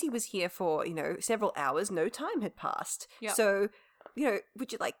 when Lucy was here for, several hours, no time had passed. Yep. So,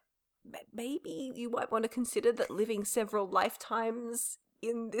 would you maybe you might want to consider that living several lifetimes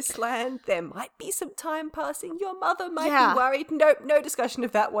in this land, there might be some time passing. Your mother might be worried. Nope, no discussion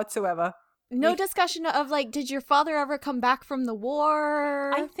of that whatsoever. No discussion of, did your father ever come back from the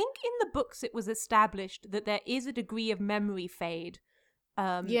war? I think in the books it was established that there is a degree of memory fade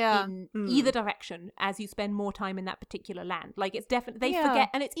in either direction as you spend more time in that particular land. Like, it's definitely, they forget,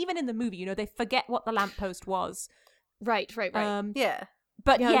 and it's even in the movie, they forget what the lamppost was. Right.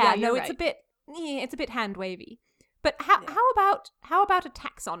 But it's a bit hand wavy. But how about a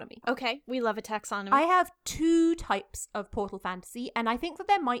taxonomy? Okay, we love a taxonomy. I have 2 types of portal fantasy, and I think that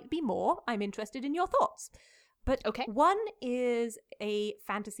there might be more. I'm interested in your thoughts. But one is a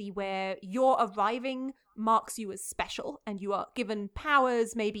fantasy where your arriving marks you as special, and you are given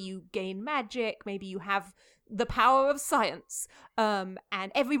powers. Maybe you gain magic, maybe you have the power of science, and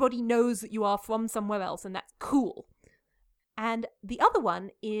everybody knows that you are from somewhere else, and that's cool. And the other one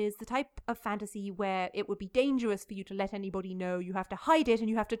is the type of fantasy where it would be dangerous for you to let anybody know. You have to hide it, and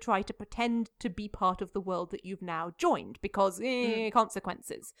you have to try to pretend to be part of the world that you've now joined, because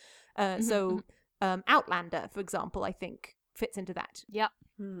consequences. Outlander, for example, I think fits into that. Yep.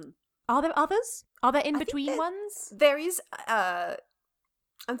 Are there others? Are there in-between ones? There is.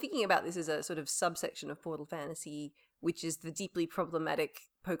 I'm thinking about this as a sort of subsection of portal fantasy, which is the deeply problematic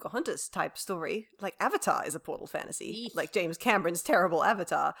Pocahontas type story. Like, Avatar is a portal fantasy, like James Cameron's terrible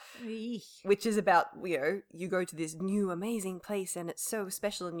Avatar, which is about, you go to this new amazing place and it's so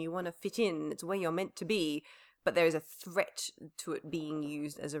special and you want to fit in, it's where you're meant to be, but there is a threat to it being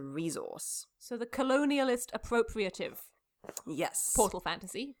used as a resource. So the colonialist appropriative. Yes. Portal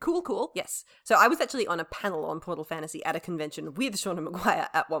fantasy. Cool. Yes. So I was actually on a panel on portal fantasy at a convention with Shauna Maguire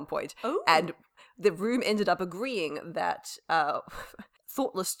at one point. Oh. And the room ended up agreeing that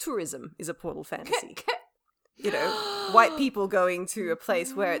thoughtless tourism is a portal fantasy. White people going to a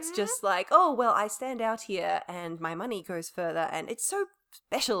place where it's just like, oh, well, I stand out here and my money goes further and it's so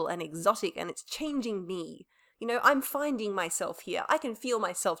special and exotic and it's changing me. I'm finding myself here. I can feel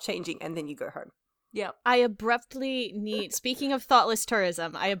myself changing, and then you go home. Yeah. I abruptly need, speaking of thoughtless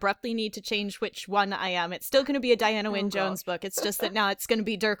tourism, I abruptly need to change which one I am. It's still going to be a Diana Wynne Jones book. It's just that now it's going to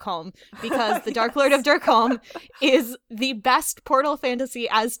be Dirkholm, because The Dark Lord of Dirkholm is the best portal fantasy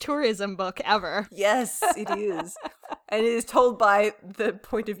as tourism book ever. Yes, it is. And it is told by the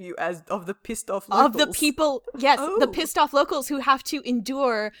point of view of the pissed off locals. Of the people, the pissed off locals who have to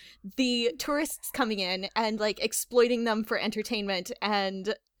endure the tourists coming in and, exploiting them for entertainment,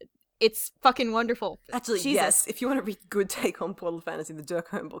 and it's fucking wonderful. Actually, Jesus. Yes. If you want to read good take on portal fantasy, the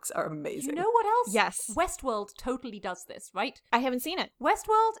Dirkholm books are amazing. You know what else? Yes. Westworld totally does this, right? I haven't seen it.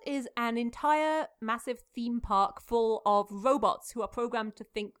 Westworld is an entire massive theme park full of robots who are programmed to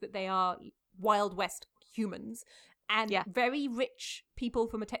think that they are Wild West humans, and Yeah. very rich people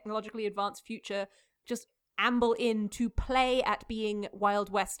from a technologically advanced future just amble in to play at being Wild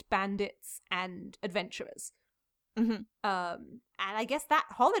West bandits and adventurers. Mm-hmm. And I guess that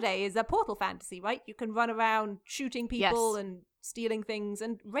holiday is a portal fantasy, right? You can run around shooting people Yes. and stealing things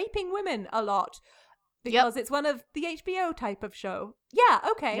and raping women a lot because it's one of the HBO type of show. Yeah,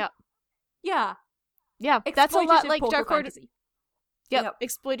 okay. Yep. Yeah. Yeah, that's a lot Exploitative like portal Dark Lord. fantasy. Yep,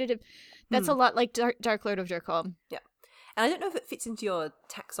 exploitative. That's a lot like Dark Lord of Jerkholm. Yeah. And I don't know if it fits into your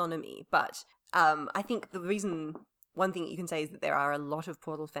taxonomy, but I think one thing you can say is that there are a lot of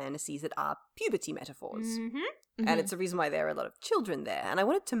portal fantasies that are puberty metaphors. Mm-hmm. And it's a reason why there are a lot of children there. And I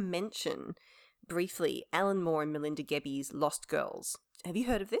wanted to mention briefly Alan Moore and Melinda Gebbie's Lost Girls. Have you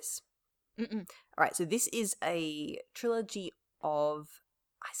heard of this? Mm-mm. All right, so this is a trilogy of,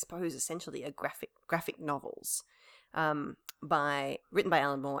 I suppose, essentially a graphic novels written by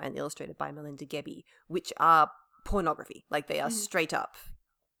Alan Moore and illustrated by Melinda Gebbie, which are pornography. Like, they are straight up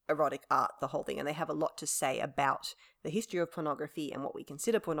erotic art, the whole thing, and they have a lot to say about the history of pornography and what we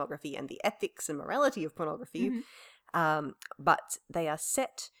consider pornography and the ethics and morality of pornography. But they are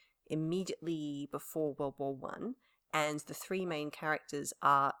set immediately before World War One, and the three main characters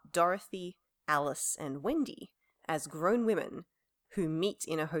are Dorothy, Alice, and Wendy as grown women who meet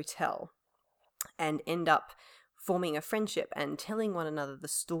in a hotel and end up forming a friendship and telling one another the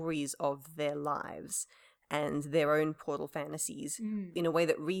stories of their lives and their own portal fantasies in a way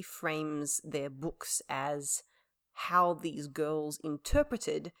that reframes their books as how these girls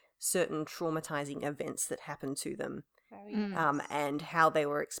interpreted certain traumatizing events that happened to them. And how they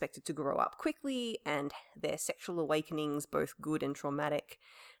were expected to grow up quickly and their sexual awakenings, both good and traumatic.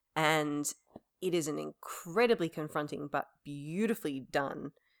 And it is an incredibly confronting but beautifully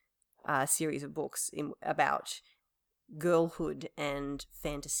done series of books about girlhood and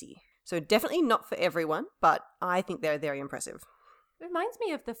fantasy. So definitely not for everyone, but I think they're very impressive. It reminds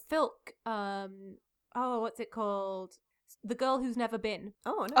me of the Filk, what's it called? The Girl Who's Never Been.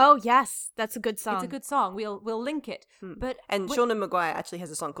 Oh, no. Oh, yes. That's a good song. It's a good song. We'll link it. But And Shauna Maguire actually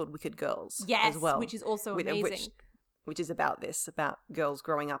has a song called Wicked Girls yes, as well. which is also amazing. Which is about girls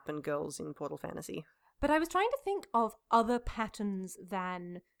growing up and girls in portal fantasy. But I was trying to think of other patterns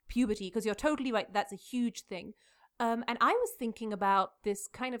than puberty, because you're totally right, that's a huge thing. And I was thinking about this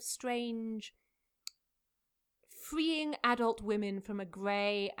kind of strange freeing adult women from a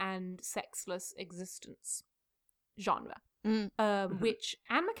grey and sexless existence genre, which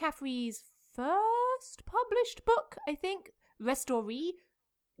Anne McCaffrey's first published book, I think, Restoree,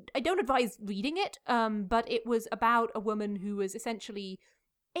 I don't advise reading it, but it was about a woman who was essentially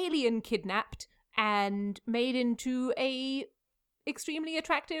alien kidnapped and made into a extremely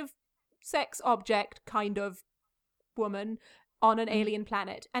attractive sex object kind of woman on an alien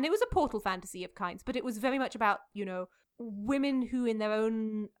planet. And it was a portal fantasy of kinds, but it was very much about, women who in their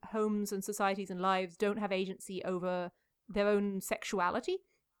own homes and societies and lives don't have agency over their own sexuality.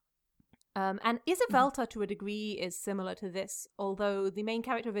 And Isabelta, to a degree, is similar to this, although the main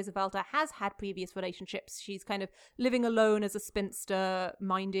character of Isabelta has had previous relationships. She's kind of living alone as a spinster,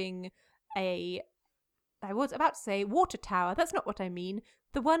 minding I was about to say water tower. That's not what I mean.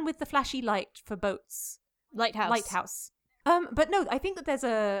 The one with the flashy light for boats. Lighthouse. But no, I think that there's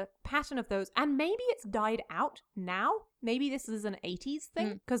a pattern of those, and maybe it's died out now. Maybe this is an 80s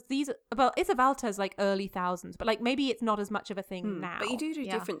thing, because Isabelta's like early thousands, but maybe it's not as much of a thing now. But you do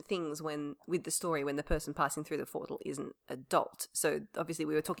different things with the story when the person passing through the portal isn't adult. So obviously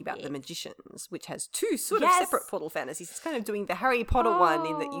we were talking about The Magicians, which has two sort of separate portal fantasies. It's kind of doing the Harry Potter one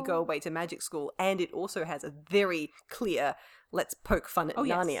in that you go away to magic school, and it also has a very clear, let's poke fun at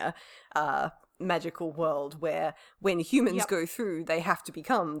Narnia, magical world where when humans go through, they have to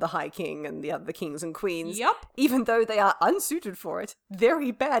become the High King and the other kings and queens, even though they are unsuited for it, very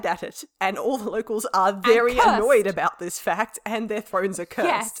bad at it, and all the locals are very annoyed about this fact, and their thrones are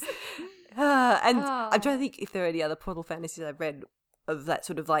cursed. I'm trying to think if there are any other portal fantasies I've read of that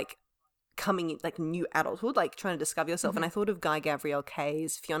sort of coming in, new adulthood, trying to discover yourself. And I thought of Guy Gavriel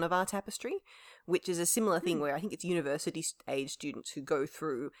Kay's Fionavar Tapestry, which is a similar thing where I think it's university age students who go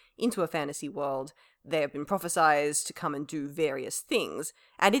through into a fantasy world. They have been prophesized to come and do various things,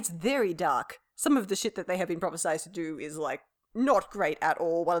 and it's very dark. Some of the shit that they have been prophesized to do is not great at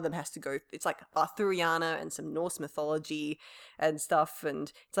all. One of them has to go, it's Arthuriana and some Norse mythology and stuff,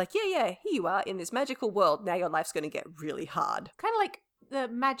 and it's here you are in this magical world, now your life's going to get really hard. Kind of like the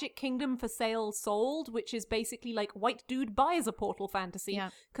Magic Kingdom for Sale Sold, which is basically white dude buys a portal fantasy.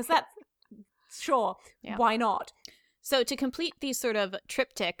 Because that's, sure, why not? So to complete these sort of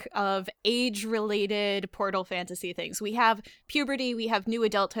triptych of age-related portal fantasy things, we have puberty, we have new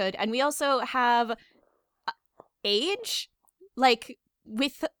adulthood, and we also have age, like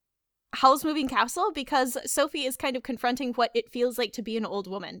with Howl's Moving Castle, because Sophie is kind of confronting what it feels like to be an old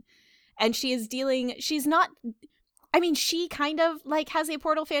woman. And she kind of like has a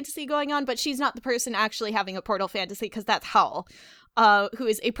portal fantasy going on, but she's not the person actually having a portal fantasy, because that's Howl, who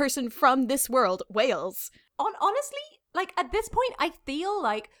is a person from this world, Wales. Honestly, like, at this point, I feel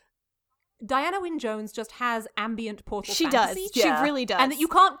like Diana Wynne Jones just has ambient portal fantasy. She really does. And that you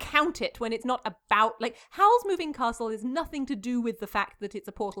can't count it when it's not about, like, Howl's Moving Castle is nothing to do with the fact that it's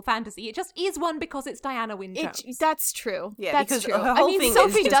a portal fantasy. It just is one because it's Diana Wynne Jones. That's true. Yeah, that's because true. her whole thing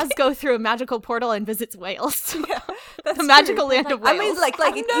Sophie is does go through a magical portal and visits Wales. Yeah, that's the magical true. land of Wales. I mean,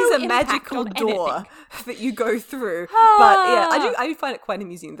 like it no is a impact magical on door anything. that you go through. But yeah, I do find it quite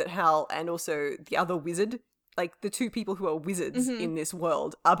amusing that Hal and also the other wizard, like the two people who are wizards in this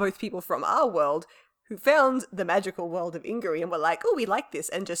world, are both people from our world who found the magical world of Ingary and were like, oh, we like this,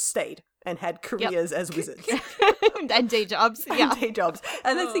 and just stayed and had careers as wizards. And day jobs. Yeah. And day jobs.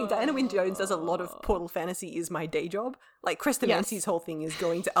 And I think Diana Wynne Jones does a lot of portal fantasy is my day job. Like Crestomancy's whole thing is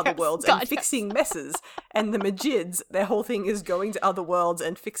going to other worlds and fixing messes. And the Majids, their whole thing is going to other worlds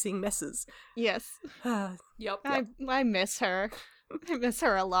and fixing messes. Yes. Yep. I miss her. I miss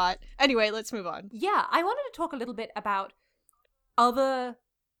her a lot. Anyway, let's move on. Yeah, I wanted to talk a little bit about other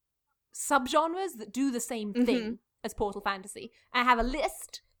subgenres that do the same thing as portal fantasy. I have a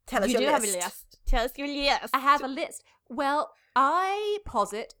list. Tell us your have a list. list. Tell us your list. I have a list. Well, I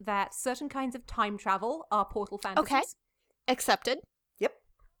posit that certain kinds of time travel are portal fantasies. Okay. Accepted. Yep.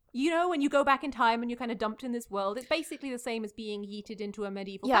 You know, when you go back in time and you're kind of dumped in this world, it's basically the same as being yeeted into a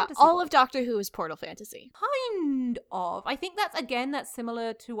medieval fantasy all world. of Doctor Who is portal fantasy. Kind of. I think that's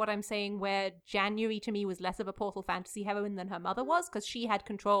similar to what I'm saying, where January to me was less of a portal fantasy heroine than her mother was, because she had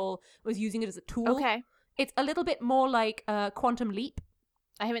control, was using it as a tool. Okay. It's a little bit more like Quantum Leap.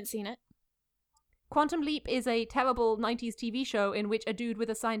 I haven't seen it. Quantum Leap is a terrible 90s TV show in which a dude with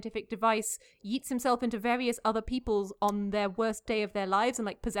a scientific device yeets himself into various other people's on their worst day of their lives and,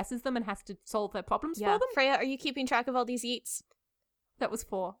 like, possesses them and has to solve their problems for them. Freya, are you keeping track of all these yeets? That was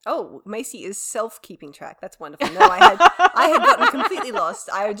 4. Oh, Macy is self-keeping track. That's wonderful. No, I had gotten completely lost.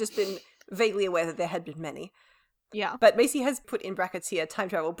 I had just been vaguely aware that there had been many. Yeah. But Macy has put in brackets here, time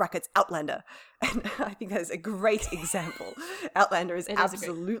travel, brackets, Outlander. And I think that is a great example. Outlander is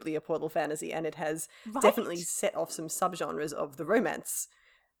absolutely a portal fantasy, and it has definitely set off some subgenres of the romance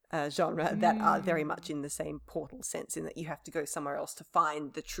genre that are very much in the same portal sense, in that you have to go somewhere else to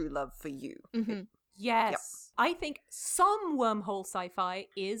find the true love for you. Mm-hmm. Yes. Yep. I think some wormhole sci-fi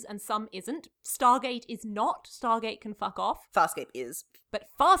is and some isn't. Stargate is not. Stargate can fuck off. Farscape is. But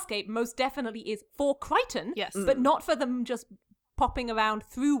Farscape most definitely is for Crichton. Yes. But not for them just popping around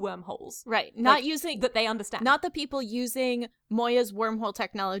through wormholes. Right. Not like, using... that they understand. Not the people using Moya's wormhole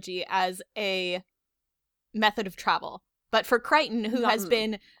technology as a method of travel. But for Crichton, who has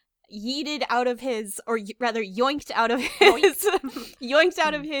been yeeted out of his, or rather yoinked out of his, yoinked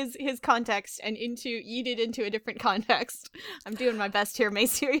out of his context and yeeted into a different context. I'm doing my best here,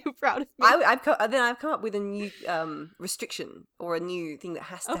 Macy. Are you proud of me? I've come up with a new restriction, or a new thing that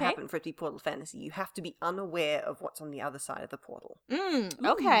has to happen for it to be portal fantasy. You have to be unaware of what's on the other side of the portal.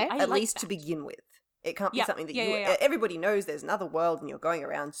 Okay. I At like least that. to begin with. It can't be something that Yeah. everybody knows there's another world and you're going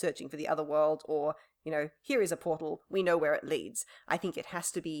around searching for the other world, or, you know, here is a portal, we know where it leads. I think it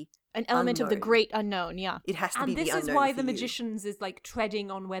has to be an element of the unknown. great unknown, yeah. It has to And be the this unknown is why for The you. Magicians is, like,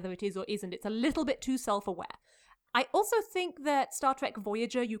 treading on whether it is or isn't. It's a little bit too self-aware. I also think that Star Trek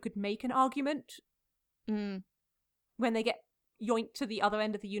Voyager, you could make an argument when they get yoinked to the other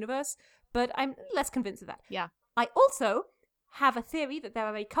end of the universe, but I'm less convinced of that. Yeah. I also have a theory that there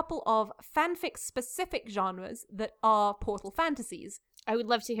are a couple of fanfic-specific genres that are portal fantasies. I would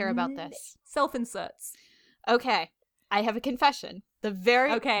love to hear about this. Self-inserts. Okay. I have a confession. The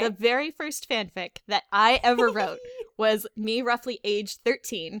very first fanfic that I ever wrote was me roughly age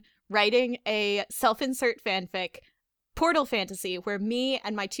 13 writing a self-insert fanfic, portal fantasy, where me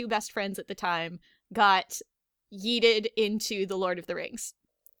and my two best friends at the time got yeeted into the Lord of the Rings.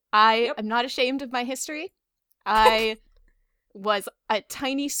 I am not ashamed of my history. I was a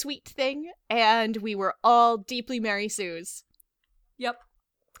tiny sweet thing, and we were all deeply Mary Sues. Yep.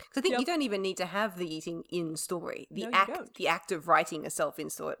 So I think you don't even need to have the eating in story. No, you don't. The act of writing a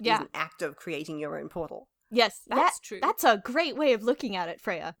self-insert is an act of creating your own portal. Yes, that's true. That's a great way of looking at it,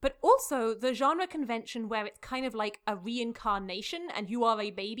 Freya. But also the genre convention where it's kind of like a reincarnation and you are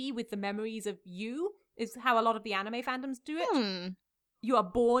a baby with the memories of you is how a lot of the anime fandoms do it. You are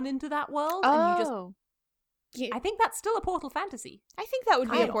born into that world and you just I think that's still a portal fantasy. I think that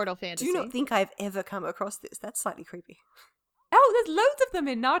would be I a portal fantasy. do not think I've ever come across this. That's slightly creepy. Oh, there's loads of them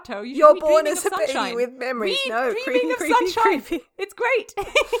in Naruto. You should You're read born Dreaming as of a baby Sunshine. with memories. Read No, Dreaming creepy, of creepy, Sunshine. creepy. It's great.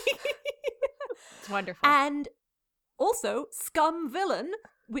 It's wonderful. And also, Scum Villain,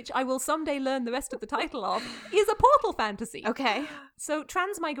 which I will someday learn the rest of the title of, is a portal fantasy. Okay. So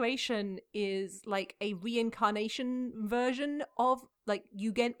transmigration is like a reincarnation version of, like,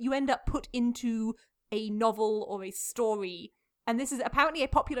 you end up put into a novel or a story. And this is apparently a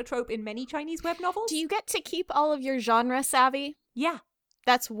popular trope in many Chinese web novels. Do you get to keep all of your genre savvy? Yeah.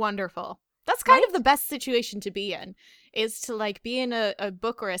 That's wonderful. That's kind of the best situation to be in, is to like be in a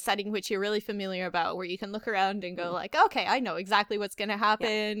book or a setting which you're really familiar about, where you can look around and go like, okay, I know exactly what's going to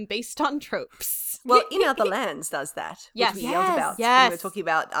happen based on tropes. Well, In Other Lands does that. Yes. Which we yelled about when Yes. we were talking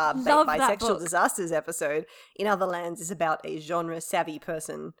about Love that bisexual book. disasters episode. In Other Lands is about a genre savvy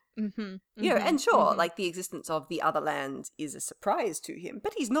person. Mm-hmm. You know, and sure, like the existence of the Other Lands is a surprise to him,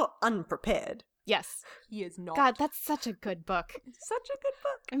 but he's not unprepared. Yes. He is not. God, that's such a good book. Such a good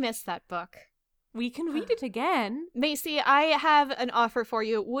book. I miss that book. We can read it again. Macy, I have an offer for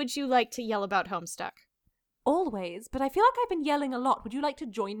you. Would you like to yell about Homestuck? Always, but I feel like I've been yelling a lot. Would you like to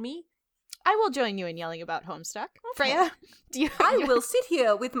join me? I will join you in yelling about Homestuck. Freya, do you? I will sit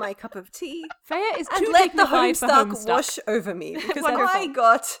here with my cup of tea Freya is and too let the dignified for Homestuck Homestuck. wash over me, because Wonderful. I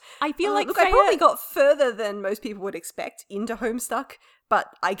got... I feel like look, Freya... I probably got further than most people would expect into Homestuck, but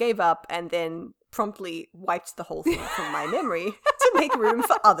I gave up and then promptly wiped the whole thing from my memory to make room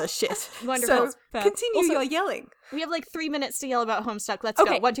for other shit. Wonderful. So Fair. continue Also- your yelling. We have like 3 minutes to yell about Homestuck. Let's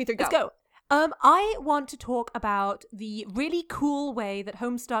Okay, go. 1, 2, 3, go. Let's go. I want to talk about the really cool way that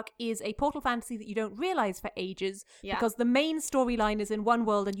Homestuck is a portal fantasy that you don't realize for ages, Yeah. because the main storyline is in one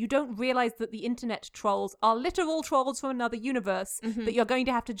world and you don't realize that the internet trolls are literal trolls from another universe that you're going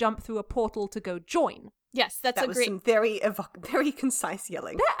to have to jump through a portal to go join. Yes, that's That a was great. some very concise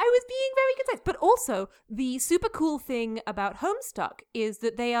yelling. I was being very concise. But also, the super cool thing about Homestuck is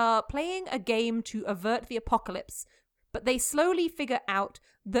that they are playing a game to avert the apocalypse, but they slowly figure out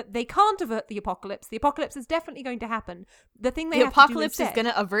that they can't avert the apocalypse. The apocalypse is definitely going to happen. The thing they The have to do apocalypse is instead- going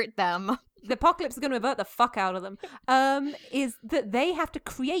to avert them. the apocalypse is going to avert the fuck out of them, is that they have to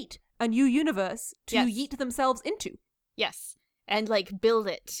create a new universe to Yes. yeet themselves into. Yes. And like build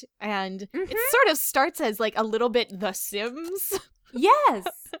it. And Mm-hmm. it sort of starts as like a little bit The Sims, Yes!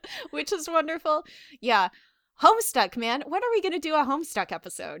 which is wonderful. Yeah. Homestuck, man. When are we going to do a Homestuck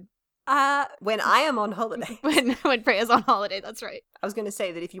episode? When I am on holiday, When Freya's on holiday, that's right. I was going to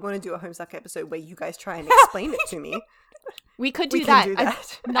say that if you want to do a Homestuck episode where you guys try and explain it to me, We could do we that. can do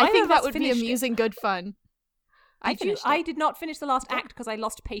that. I Neither think of that us would be finished it. amusing, good fun. I finished I it. did not finish the last act because I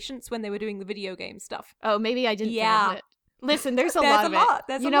lost patience when they were doing the video game stuff. Oh, maybe I didn't Yeah. finish it. Listen, there's a There's lot a of lot. it.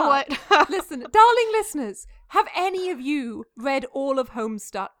 There's you a know lot. what? Listen, darling listeners, have any of you read all of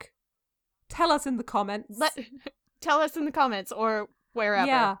Homestuck? Tell us in the comments. Tell us in the comments or wherever.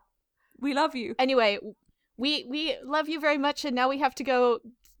 Yeah, we love you. Anyway, we love you very much, and now we have to go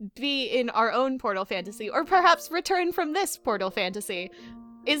be in our own Portal Fantasy, or perhaps return from this Portal Fantasy.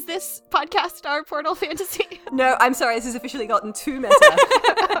 Is this podcast our Portal Fantasy? No, I'm sorry, this has officially gotten too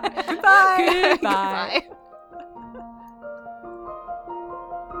meta. Goodbye. Goodbye.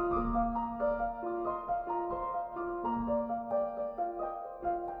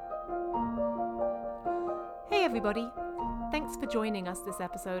 Hey everybody! Thanks for joining us this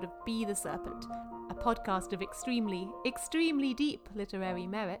episode of Be the Serpent, a podcast of extremely, extremely deep literary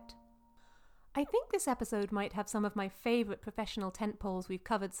merit. I think this episode might have some of my favourite professional tentpoles we've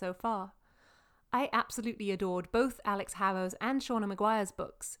covered so far. I absolutely adored both Alex Harrow's and Shauna Maguire's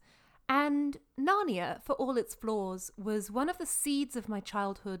books, and Narnia, for all its flaws, was one of the seeds of my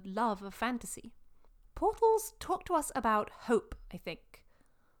childhood love of fantasy. Portals talk to us about hope, I think.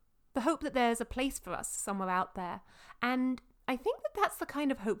 The hope that there's a place for us somewhere out there, and I think that that's the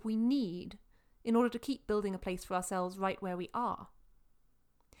kind of hope we need in order to keep building a place for ourselves right where we are.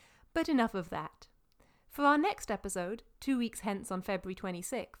 But enough of that. For our next episode, 2 weeks hence on February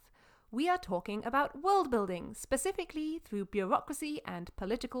 26th, we are talking about world building, specifically through bureaucracy and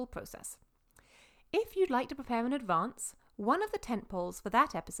political process. If you'd like to prepare in advance, one of the tentpoles for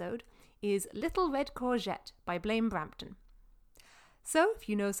that episode is Little Red Courgette by Blame Brampton. So if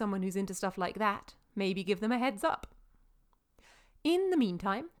you know someone who's into stuff like that, maybe give them a heads up. In the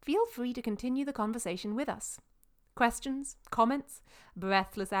meantime, feel free to continue the conversation with us. Questions, comments,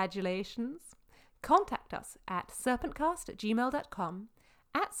 breathless adulations? Contact us at serpentcast@gmail.com,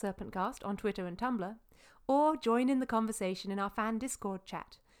 at serpentcast on Twitter and Tumblr, or join in the conversation in our fan Discord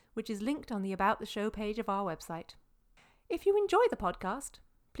chat, which is linked on the About the Show page of our website. If you enjoy the podcast,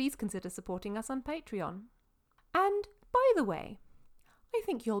 please consider supporting us on Patreon. And, by the way, I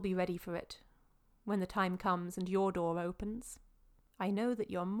think you'll be ready for it when the time comes and your door opens. I know that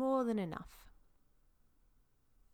you're more than enough.